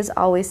 There is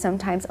always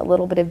sometimes a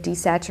little bit of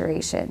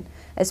desaturation,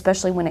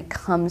 especially when it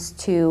comes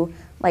to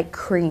like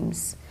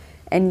creams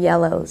and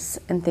yellows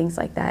and things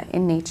like that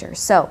in nature.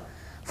 So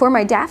for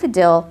my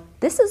daffodil,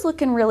 this is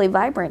looking really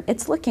vibrant.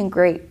 It's looking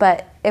great,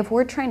 but if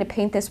we're trying to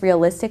paint this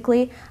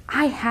realistically,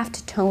 I have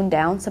to tone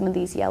down some of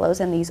these yellows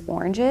and these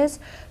oranges,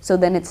 so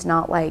then it's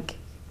not like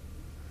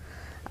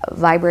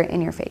vibrant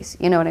in your face.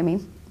 You know what I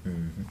mean?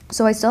 Mm-hmm.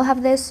 So I still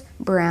have this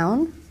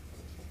brown,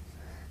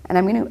 and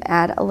I'm going to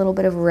add a little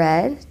bit of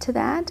red to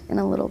that and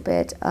a little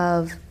bit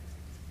of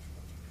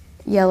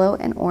yellow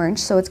and orange.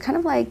 So it's kind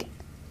of like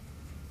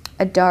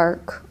a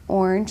dark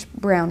orange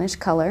brownish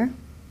color.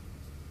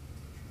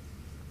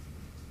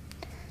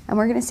 And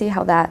we're going to see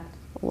how that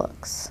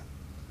looks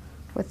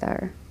with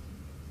our,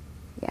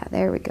 yeah,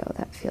 there we go.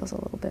 That feels a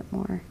little bit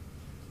more.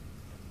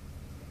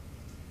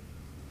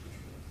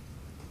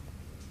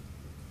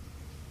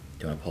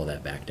 Do you want to pull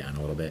that back down a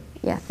little bit?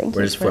 Yeah, thank you.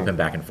 We're just flipping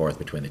back and forth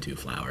between the two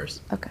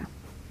flowers. Okay.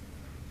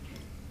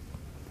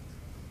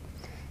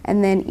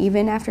 And then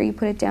even after you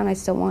put it down, I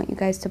still want you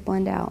guys to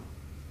blend out.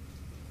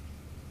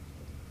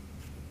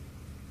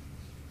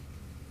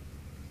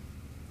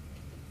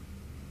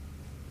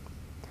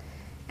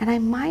 And I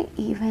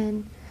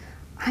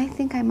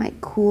think I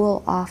might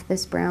cool off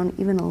this brown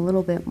even a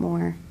little bit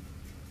more.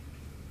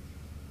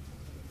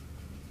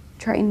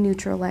 Try and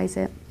neutralize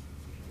it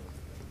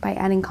by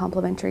adding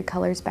complementary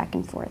colors back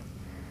and forth.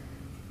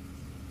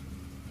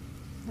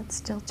 That's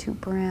still too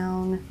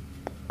brown.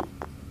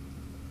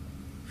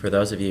 For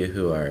those of you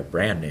who are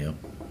brand new,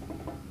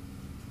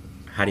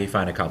 how do you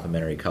find a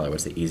complementary color?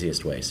 What's the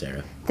easiest way,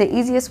 Sarah? The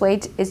easiest way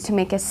is to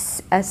make a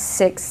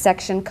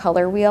 6-section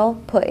color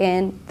wheel. Put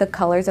in the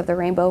colors of the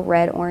rainbow: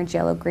 red, orange,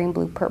 yellow, green,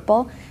 blue,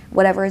 purple.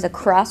 Whatever is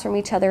across from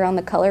each other on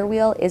the color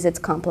wheel is its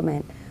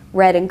complement.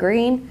 Red and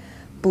green,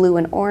 blue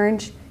and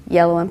orange,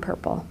 yellow and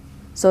purple.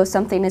 So if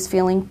something is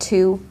feeling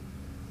too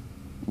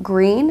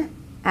green,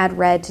 add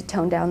red to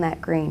tone down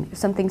that green. If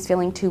something's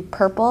feeling too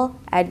purple,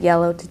 add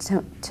yellow to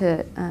tone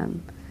it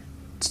down.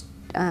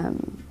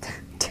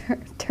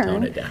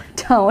 Turn it down.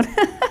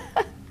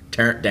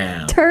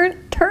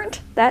 Turn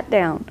that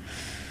down. I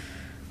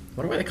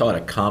wonder why they call it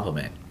a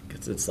compliment,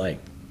 because it's like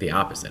the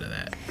opposite of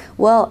that.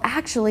 Well,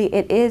 actually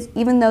it is.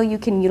 Even though you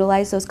can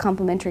utilize those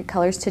complementary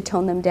colors to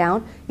tone them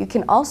down, you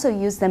can also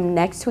use them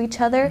next to each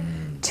other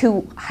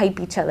to hype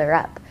each other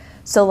up.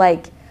 So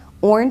like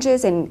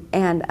oranges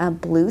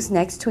and blues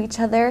next to each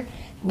other,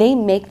 they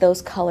make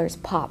those colors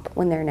pop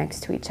when they're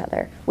next to each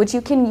other, which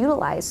you can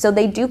utilize. So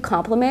they do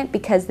complement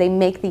because they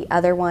make the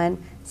other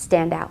one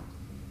stand out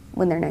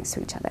when they're next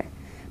to each other.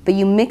 But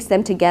you mix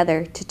them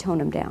together to tone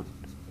them down.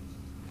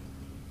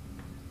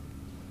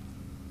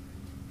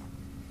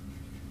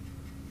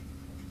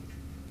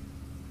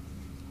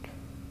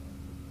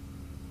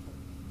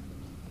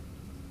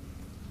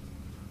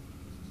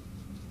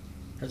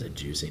 That was a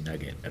juicy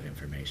nugget of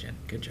information.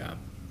 Good job.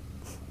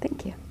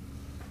 Thank you.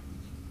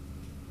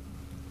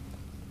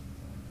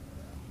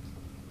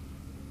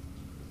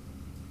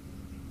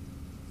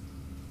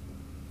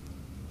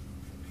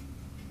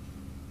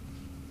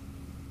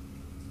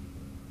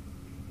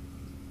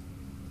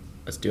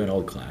 Let's do an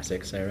old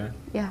classic, Sarah.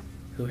 Yeah.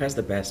 Who has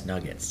the best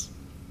nuggets?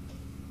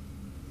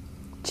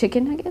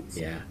 Chicken nuggets?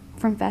 Yeah.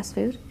 From fast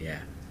food? Yeah.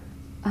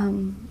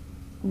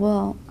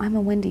 Well, I'm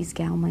a Wendy's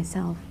gal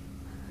myself.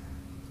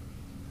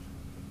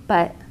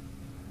 But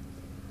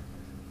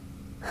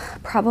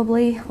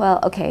probably, well,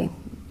 okay.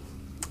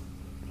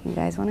 You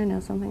guys want to know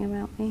something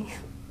about me?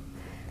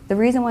 The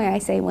reason why I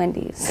say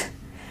Wendy's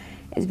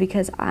is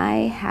because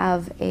I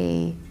have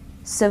a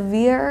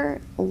severe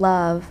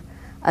love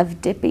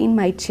of dipping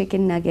my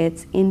chicken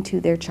nuggets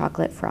into their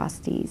chocolate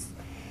Frosties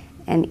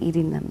and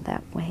eating them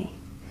that way.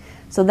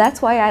 So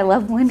that's why I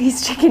love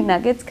Wendy's chicken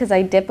nuggets, because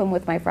I dip them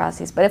with my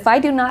Frosties. But if I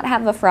do not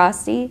have a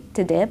Frosty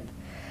to dip,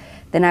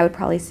 then I would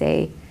probably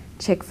say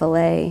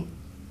Chick-fil-A.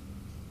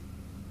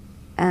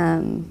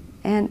 And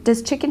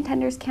does chicken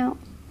tenders count?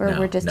 Or No,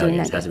 we're just nuggets. doing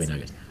nuggets? It has to be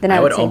nuggets. Then I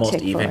would say almost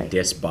Chick-fil-A. even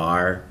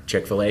disbar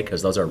Chick-fil-A,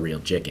 because those are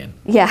real chicken.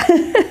 Yeah.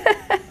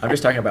 I'm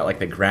just talking about like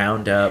the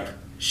ground up,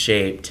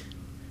 shaped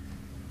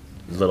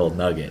little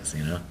nuggets,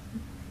 you know?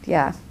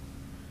 Yeah.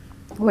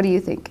 What do you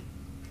think?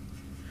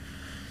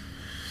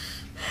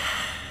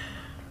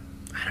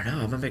 I don't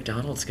know. I'm a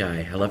McDonald's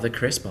guy. I love the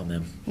crisp on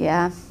them.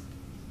 Yeah.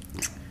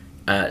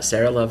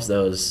 Sarah loves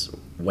those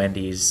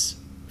Wendy's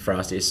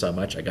Frosties so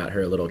much. I got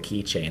her a little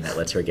keychain that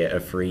lets her get a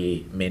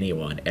free mini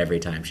one every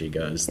time she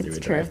goes through a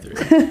drive-thru.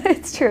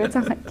 It's true. It's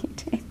on my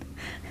keychain.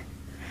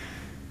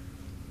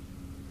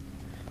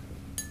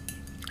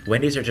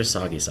 Wendy's are just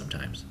soggy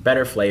sometimes.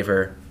 Better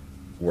flavor,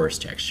 worse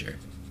texture.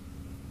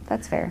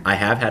 That's fair. I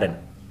have had an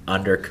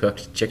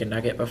undercooked chicken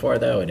nugget before,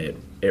 though, and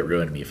it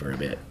ruined me for a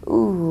bit.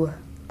 Ooh,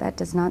 that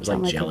does not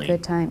sound like jelly. a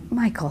good time.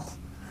 Michael.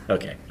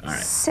 Okay, all right.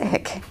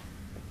 Sick.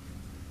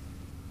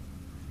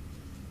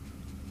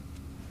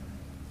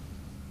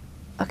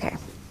 Okay.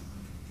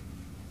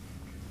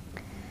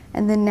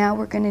 And then now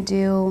we're going to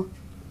do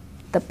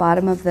the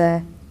bottom of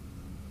the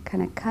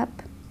kind of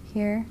cup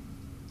here.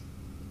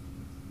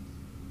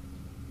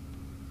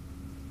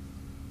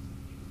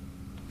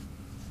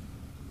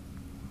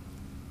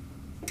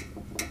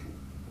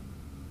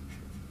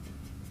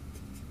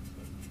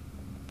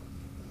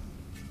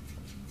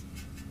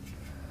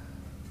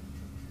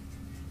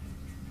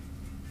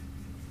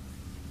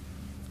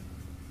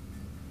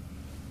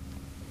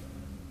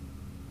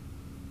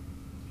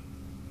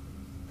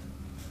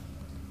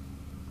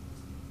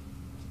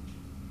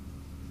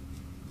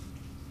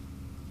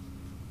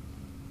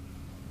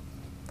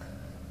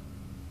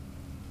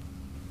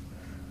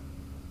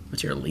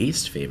 What's your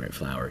least favorite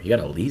flower? You got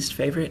a least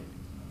favorite?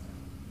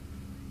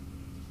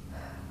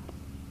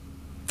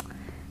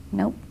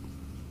 Nope.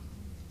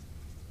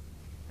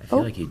 I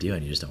feel like you do,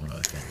 and you just don't want to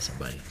offend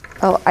somebody.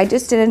 Oh, I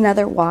just did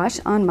another wash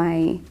on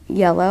my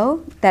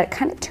yellow that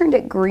kind of turned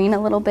it green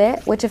a little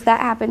bit, which if that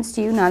happens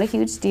to you, not a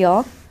huge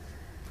deal.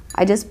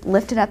 I just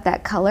lifted up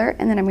that color,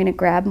 and then I'm going to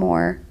grab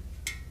more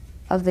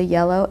of the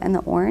yellow and the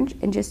orange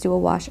and just do a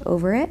wash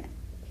over it.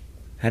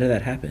 How did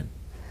that happen?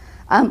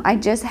 I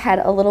just had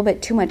a little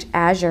bit too much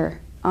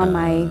azure on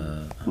my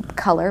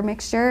color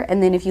mixture,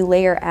 and then if you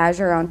layer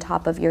azure on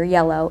top of your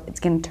yellow, it's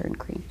going to turn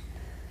green.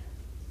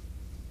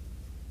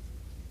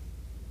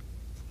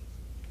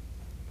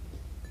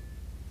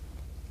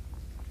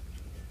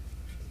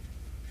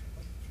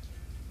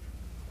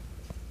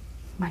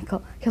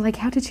 Michael, you're like,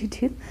 why did you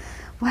do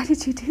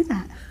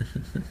that?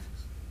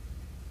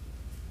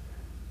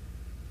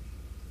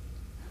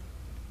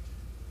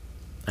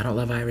 I don't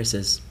love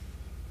irises.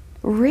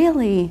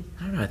 Really?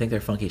 I don't know. I think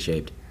they're funky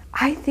shaped.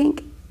 I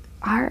think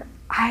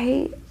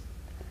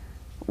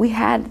we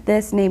had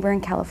this neighbor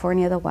in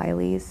California, the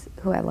Wileys,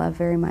 who I love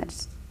very much.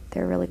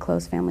 They're really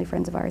close family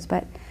friends of ours,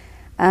 but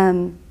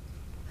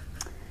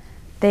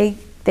they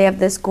have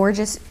this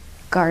gorgeous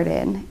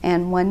garden,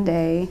 and one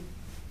day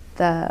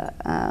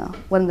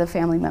one of the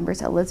family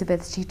members,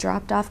 Elizabeth, she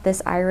dropped off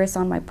this iris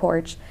on my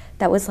porch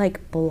that was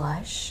like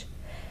blush.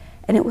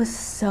 And it was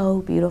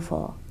so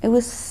beautiful. It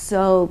was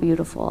so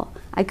beautiful.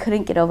 I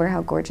couldn't get over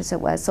how gorgeous it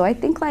was. So I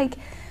think like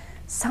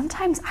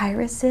sometimes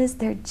irises,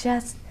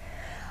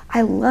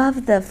 I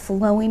love the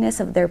flowiness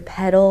of their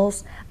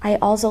petals. I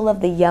also love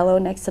the yellow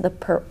next to the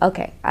purple.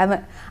 Okay,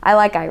 I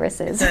like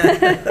irises.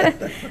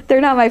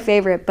 They're not my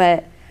favorite,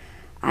 but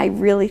I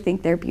really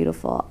think they're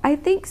beautiful. I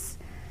think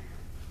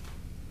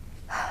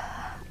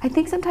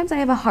sometimes I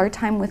have a hard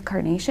time with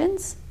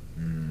carnations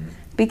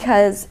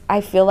because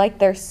I feel like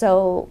they're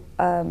so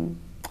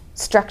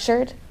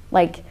structured,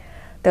 like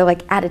they're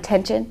like at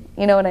attention,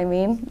 you know what I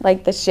mean?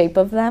 Like the shape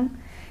of them.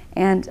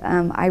 And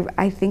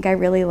I think I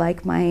really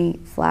like my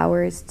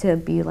flowers to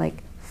be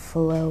like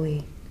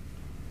flowy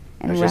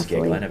and I was ruffly. just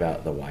giggling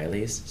about the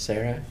Wileys,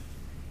 Sarah,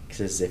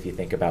 because if you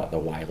think about the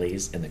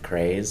Wileys and the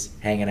Crays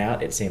hanging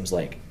out, it seems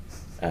like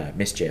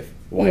mischief,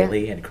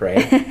 Wiley and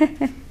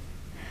Cray.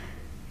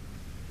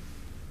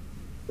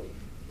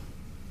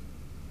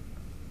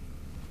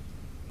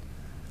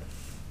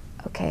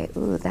 Okay,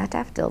 ooh, that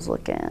daffodil's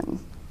looking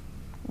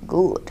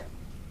good.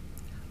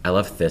 I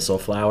love thistle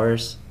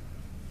flowers.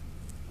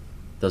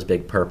 Those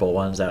big purple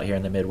ones out here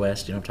in the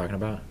Midwest, you know what I'm talking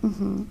about?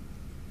 Mm-hmm.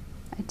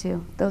 I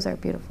do. Those are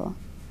beautiful.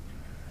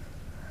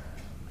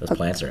 Those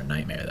plants are a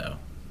nightmare, though.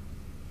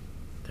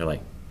 They're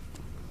like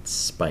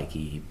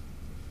spiky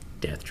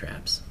death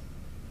traps.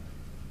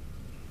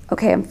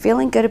 Okay, I'm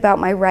feeling good about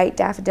my right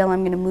daffodil.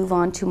 I'm going to move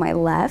on to my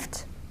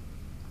left.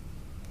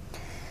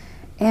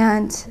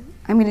 And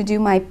I'm going to do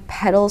my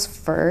petals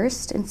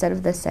first instead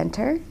of the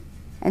center,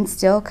 and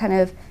still kind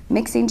of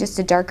mixing just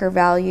a darker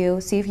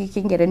value. See if you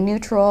can get a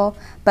neutral,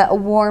 but a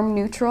warm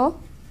neutral.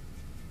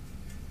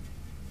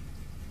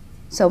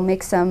 So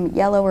mix some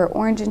yellow or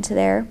orange into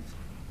there.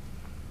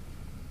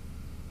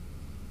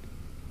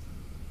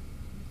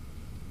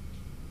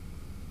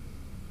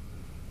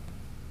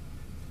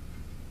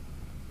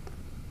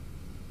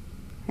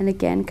 And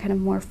again, kind of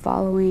more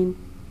following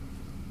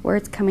where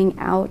it's coming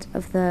out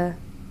of the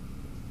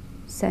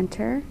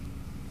center.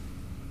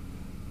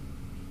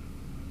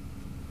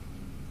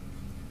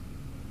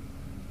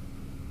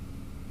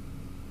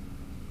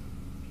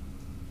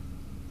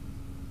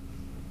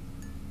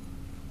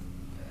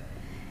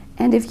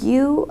 And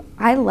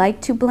I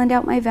like to blend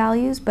out my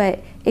values,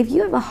 but if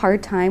you have a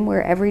hard time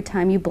where every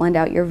time you blend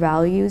out your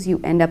values, you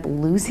end up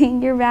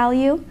losing your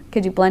value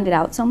because you blend it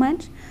out so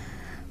much,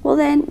 well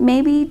then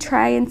maybe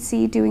try and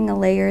see doing a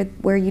layer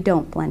where you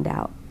don't blend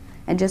out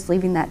and just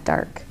leaving that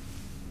dark.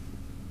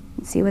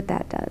 And see what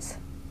that does,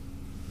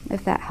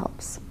 if that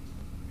helps.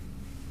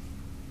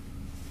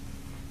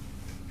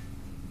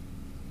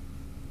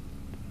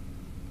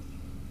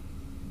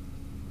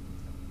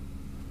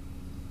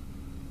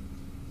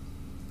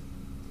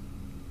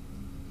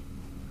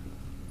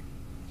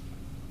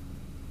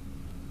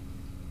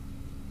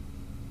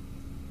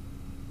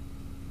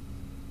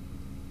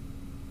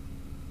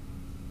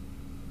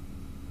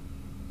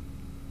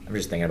 I'm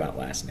just thinking about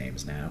last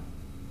names now.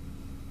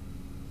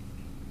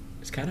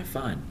 It's kind of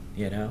fun,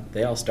 you know?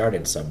 They all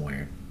started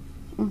somewhere.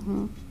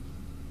 Mm-hmm.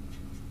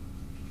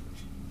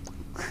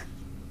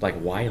 Like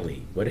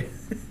Wiley. What?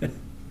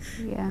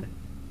 Yeah.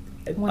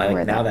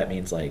 Like now that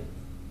means like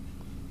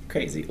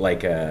crazy,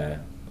 like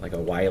a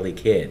wily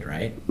kid,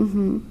 right?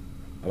 Mm-hmm.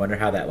 I wonder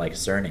how that like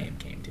surname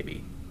came to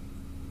be.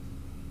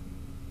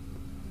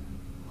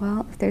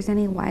 Well, if there's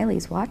any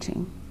Wileys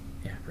watching,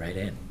 Yeah, right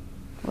in.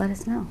 let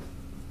us know.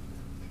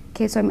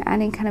 Okay, so I'm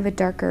adding kind of a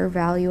darker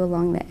value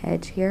along the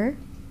edge here.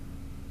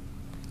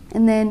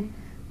 And then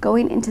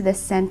going into the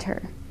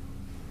center.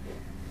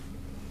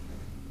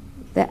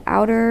 The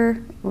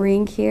outer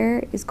ring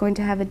here is going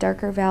to have a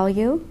darker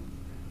value.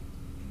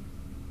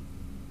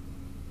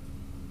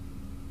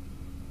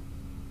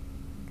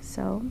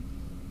 So.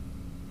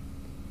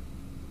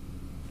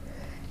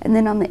 And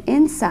then on the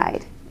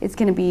inside, it's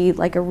going to be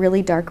like a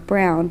really dark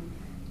brown,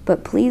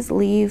 but please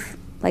leave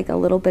like a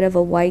little bit of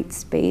a white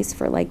space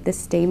for like the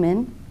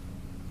stamen.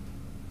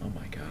 Oh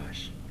my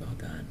gosh, well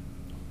done.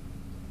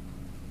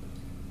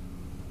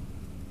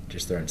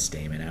 Just throwing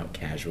stamen out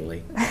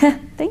casually.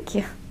 Thank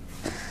you.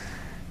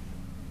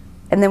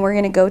 And then we're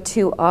going to go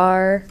to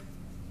our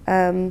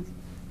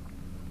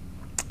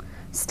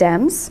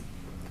stems.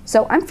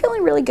 So I'm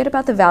feeling really good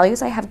about the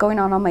values I have going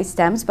on my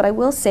stems, but I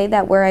will say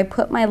that where I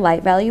put my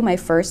light value, my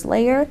first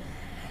layer,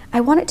 I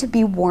want it to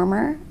be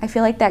warmer. I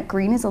feel like that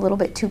green is a little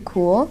bit too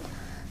cool.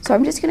 So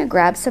I'm just going to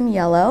grab some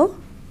yellow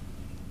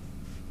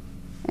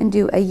and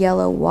do a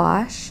yellow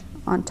wash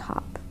on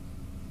top.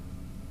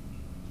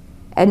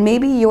 And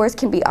maybe yours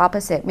can be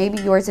opposite.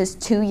 Maybe yours is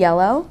too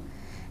yellow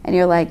and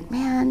you're like,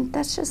 man,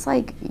 that's just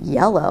like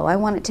yellow. I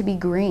want it to be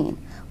green.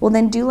 Well,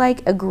 then do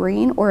like a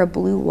green or a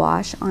blue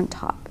wash on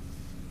top.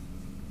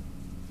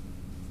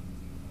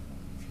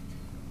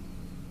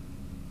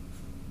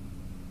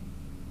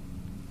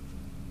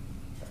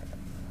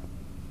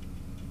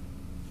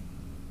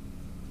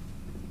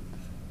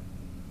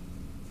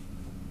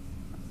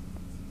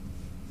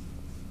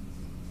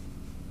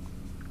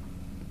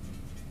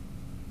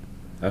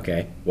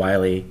 Okay,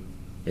 Wiley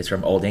is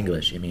from Old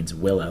English. It means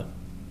willow.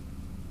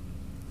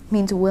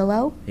 Means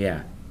willow?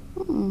 Yeah.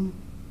 Mm.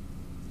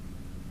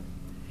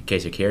 In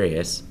case you're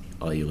curious,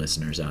 all you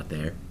listeners out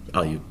there,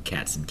 all you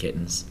cats and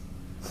kittens,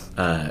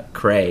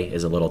 cray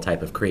is a little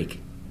type of creek.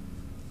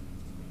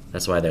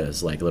 That's why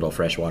those like little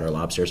freshwater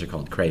lobsters are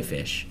called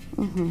crayfish.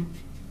 Mm-hmm.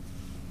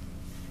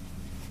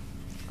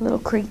 Little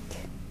creek.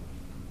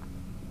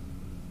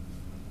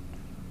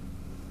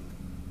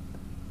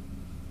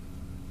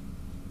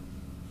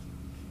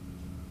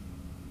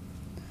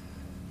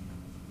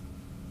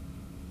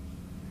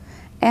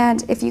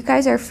 And if you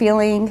guys are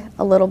feeling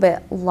a little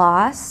bit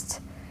lost,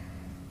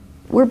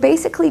 we're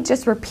basically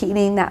just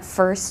repeating that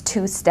first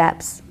 2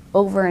 steps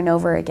over and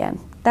over again.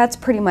 That's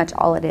pretty much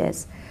all it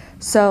is.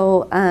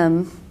 So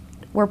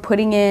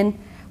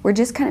we're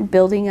just kind of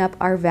building up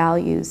our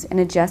values and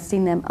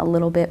adjusting them a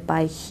little bit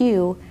by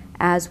hue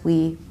as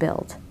we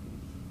build.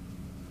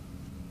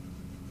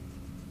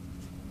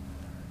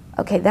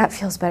 Okay, that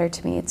feels better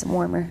to me. It's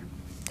warmer.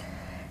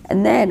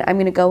 And then I'm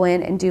going to go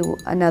in and do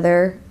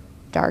another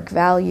dark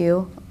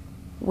value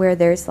where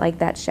there's like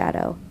that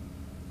shadow.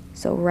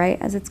 So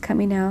right as it's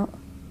coming out.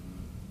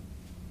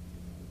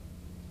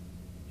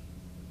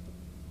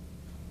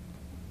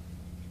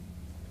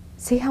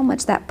 See how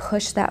much that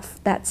pushed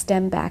that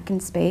stem back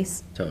in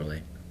space?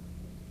 Totally.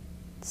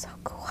 So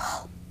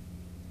cool.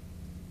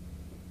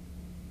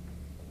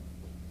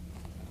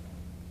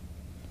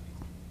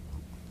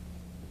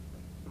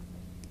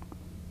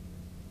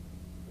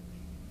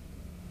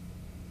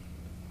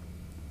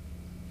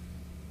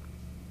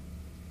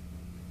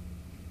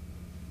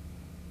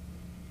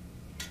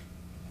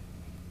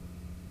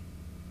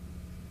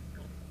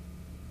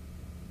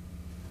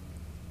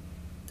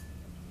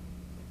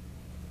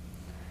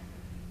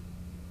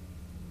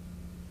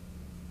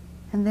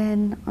 And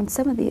then on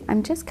some of the,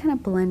 I'm just kind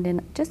of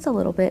blending just a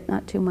little bit,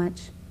 not too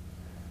much.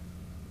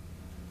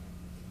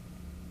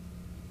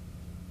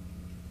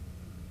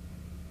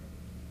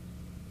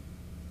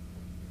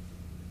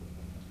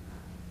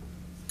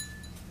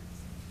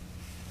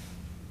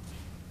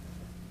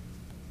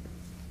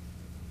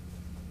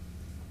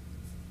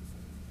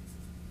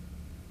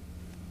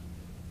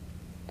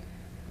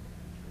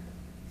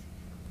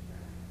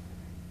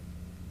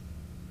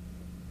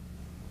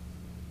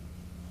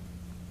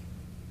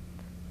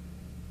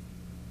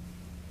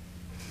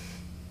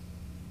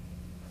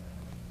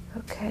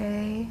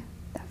 Okay,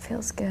 that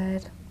feels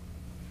good.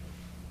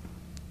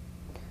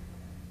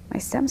 My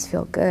stems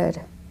feel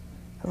good.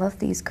 I love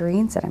these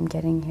greens that I'm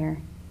getting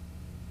here.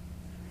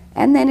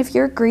 And then if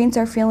your greens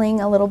are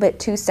feeling a little bit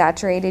too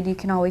saturated, you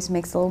can always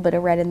mix a little bit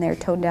of red in there,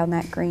 tone down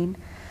that green.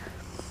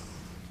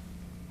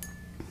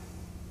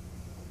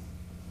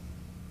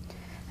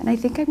 And I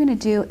think I'm going to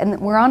do, and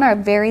we're on our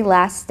very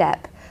last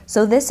step.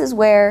 So this is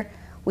where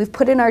we've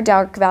put in our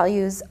dark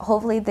values.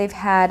 Hopefully they've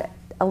had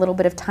a little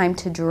bit of time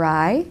to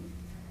dry,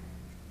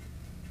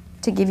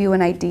 to give you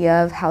an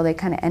idea of how they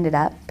kind of ended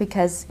up,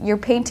 because your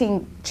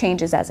painting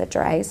changes as it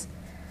dries.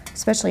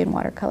 especially in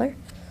watercolor.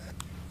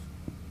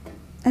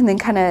 And then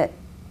kind of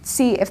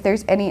see if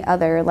there's any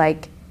other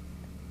like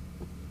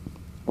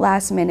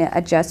last minute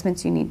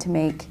adjustments you need to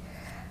make.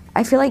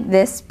 I feel like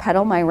this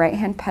petal, my right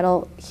hand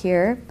petal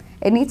here,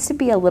 it needs to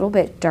be a little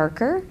bit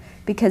darker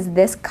because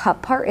this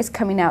cup part is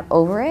coming out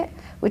over it,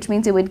 which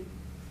means it would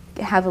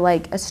have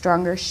like a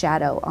stronger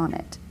shadow on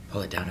it.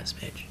 Pull it down a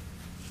smidge.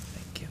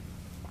 Thank you.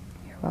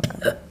 You're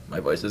welcome. My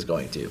voice is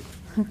going too.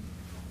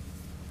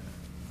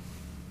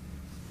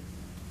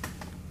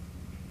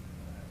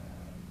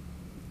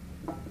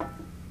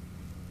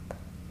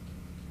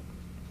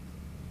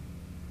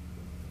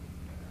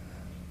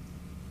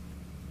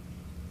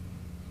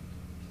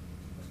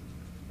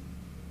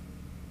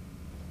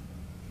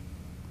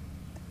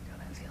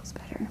 That feels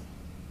better.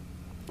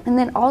 And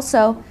then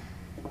also,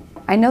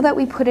 I know that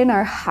we put in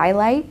our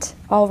highlight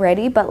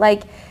already, but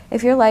like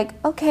if you're like,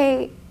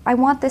 okay, I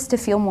want this to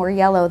feel more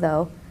yellow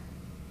though,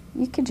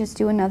 you could just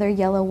do another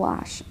yellow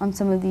wash on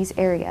some of these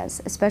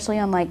areas, especially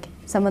on like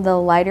some of the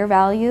lighter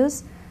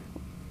values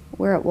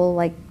where it will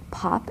like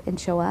pop and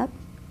show up.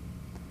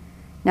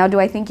 Now, do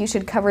I think you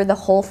should cover the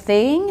whole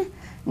thing?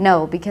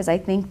 No, because I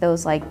think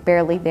those like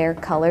barely there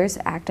colors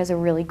act as a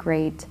really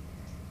great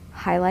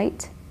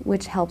highlight,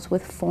 which helps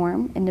with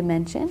form and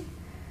dimension.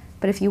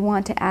 But if you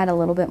want to add a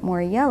little bit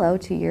more yellow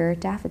to your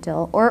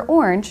daffodil or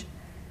orange,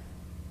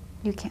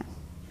 you can.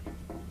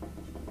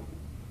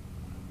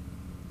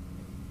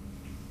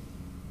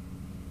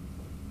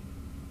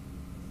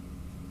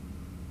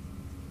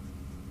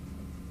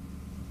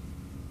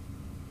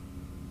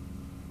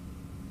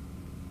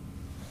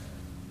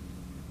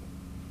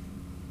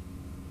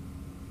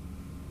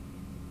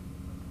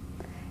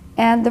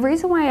 And the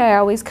reason why I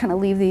always kind of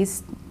leave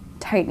these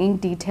tightening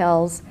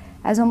details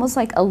as almost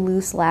like a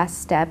loose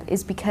last step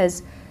is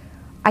because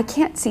I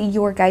can't see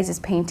your guys'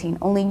 painting,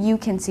 only you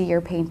can see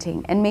your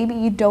painting. And maybe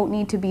you don't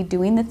need to be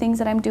doing the things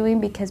that I'm doing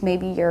because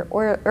maybe your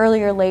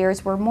earlier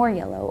layers were more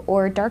yellow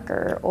or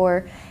darker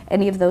or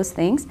any of those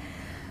things.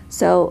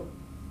 So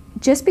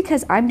just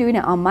because I'm doing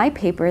it on my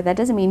paper, that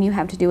doesn't mean you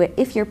have to do it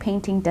if your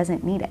painting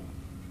doesn't need it.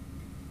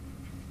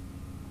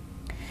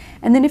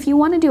 And then if you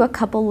want to do a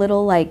couple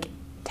little like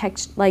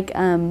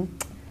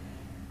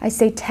I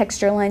say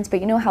texture lines, but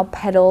you know how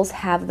petals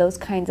have those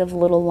kinds of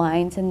little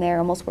lines in there,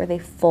 almost where they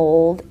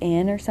fold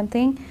in or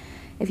something?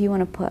 If you want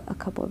to put a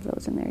couple of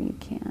those in there, you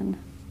can.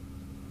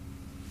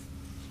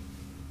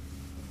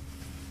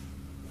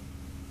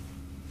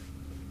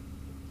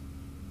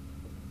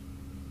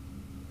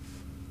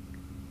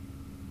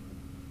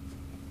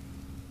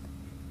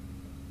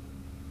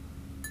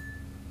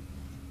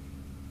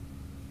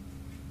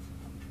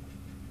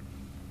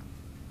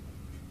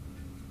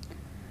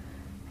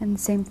 And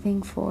same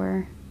thing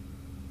for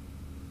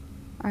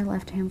our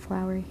left-hand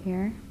flower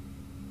here,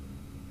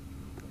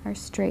 our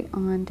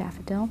straight-on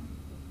daffodil.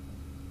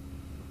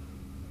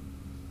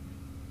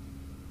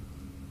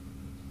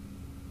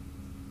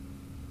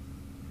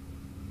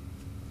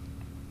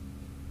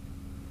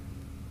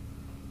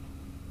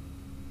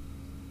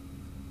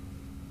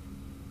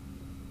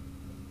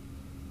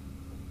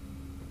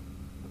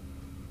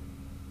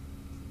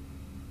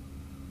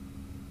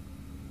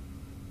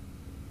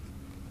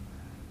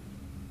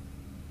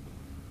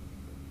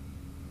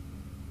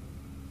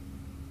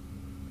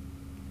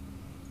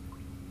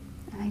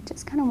 I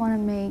just kind of want to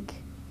make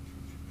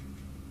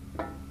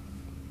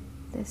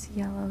this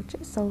yellow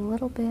just a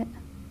little bit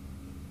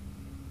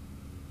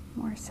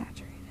more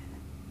saturated.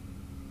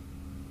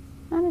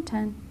 Not a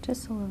ton,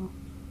 just a little.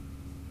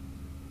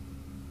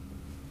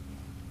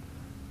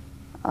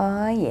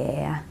 Oh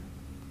yeah.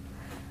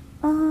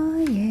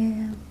 Oh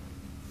yeah.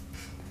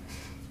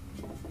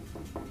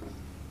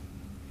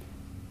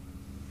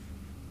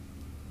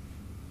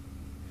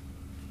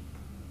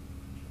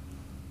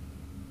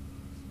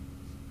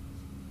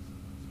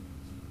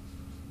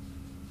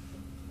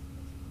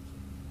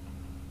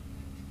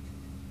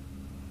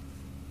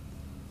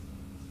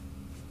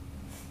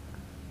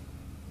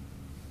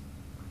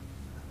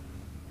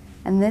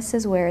 And this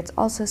is where it's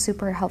also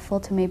super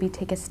helpful to maybe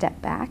take a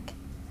step back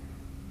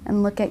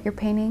and look at your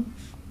painting.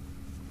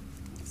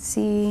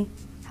 See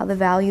how the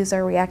values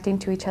are reacting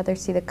to each other,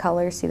 see the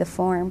colors, see the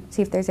form,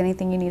 see if there's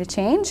anything you need to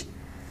change.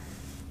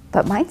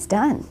 But mine's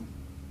done.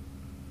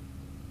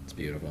 It's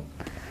beautiful.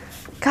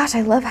 Gosh,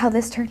 I love how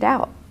this turned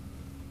out.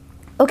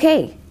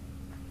 Okay,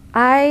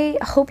 I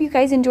hope you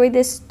guys enjoyed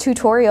this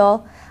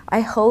tutorial.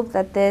 I hope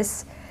that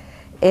this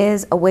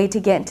is a way to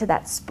get into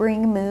that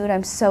spring mood.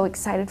 I'm so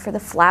excited for the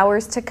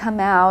flowers to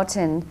come out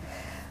and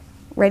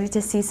ready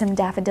to see some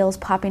daffodils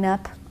popping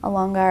up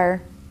along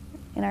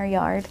in our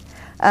yard.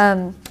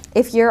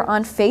 If you're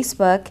on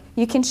Facebook,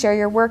 you can share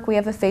your work. We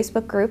have a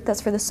Facebook group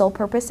that's for the sole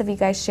purpose of you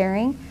guys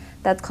sharing.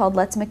 That's called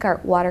Let's Make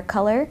Art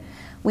Watercolor.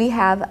 We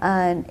have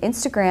an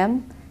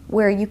Instagram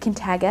where you can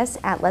tag us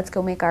at Let's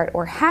Go Make Art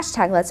or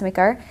hashtag Let's Make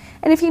Art.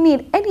 And if you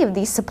need any of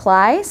these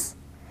supplies,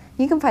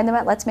 you can find them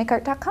at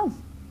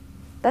letsmakeart.com.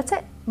 That's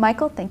it.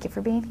 Michael, thank you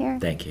for being here.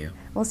 Thank you.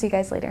 We'll see you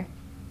guys later.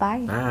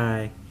 Bye.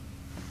 Bye.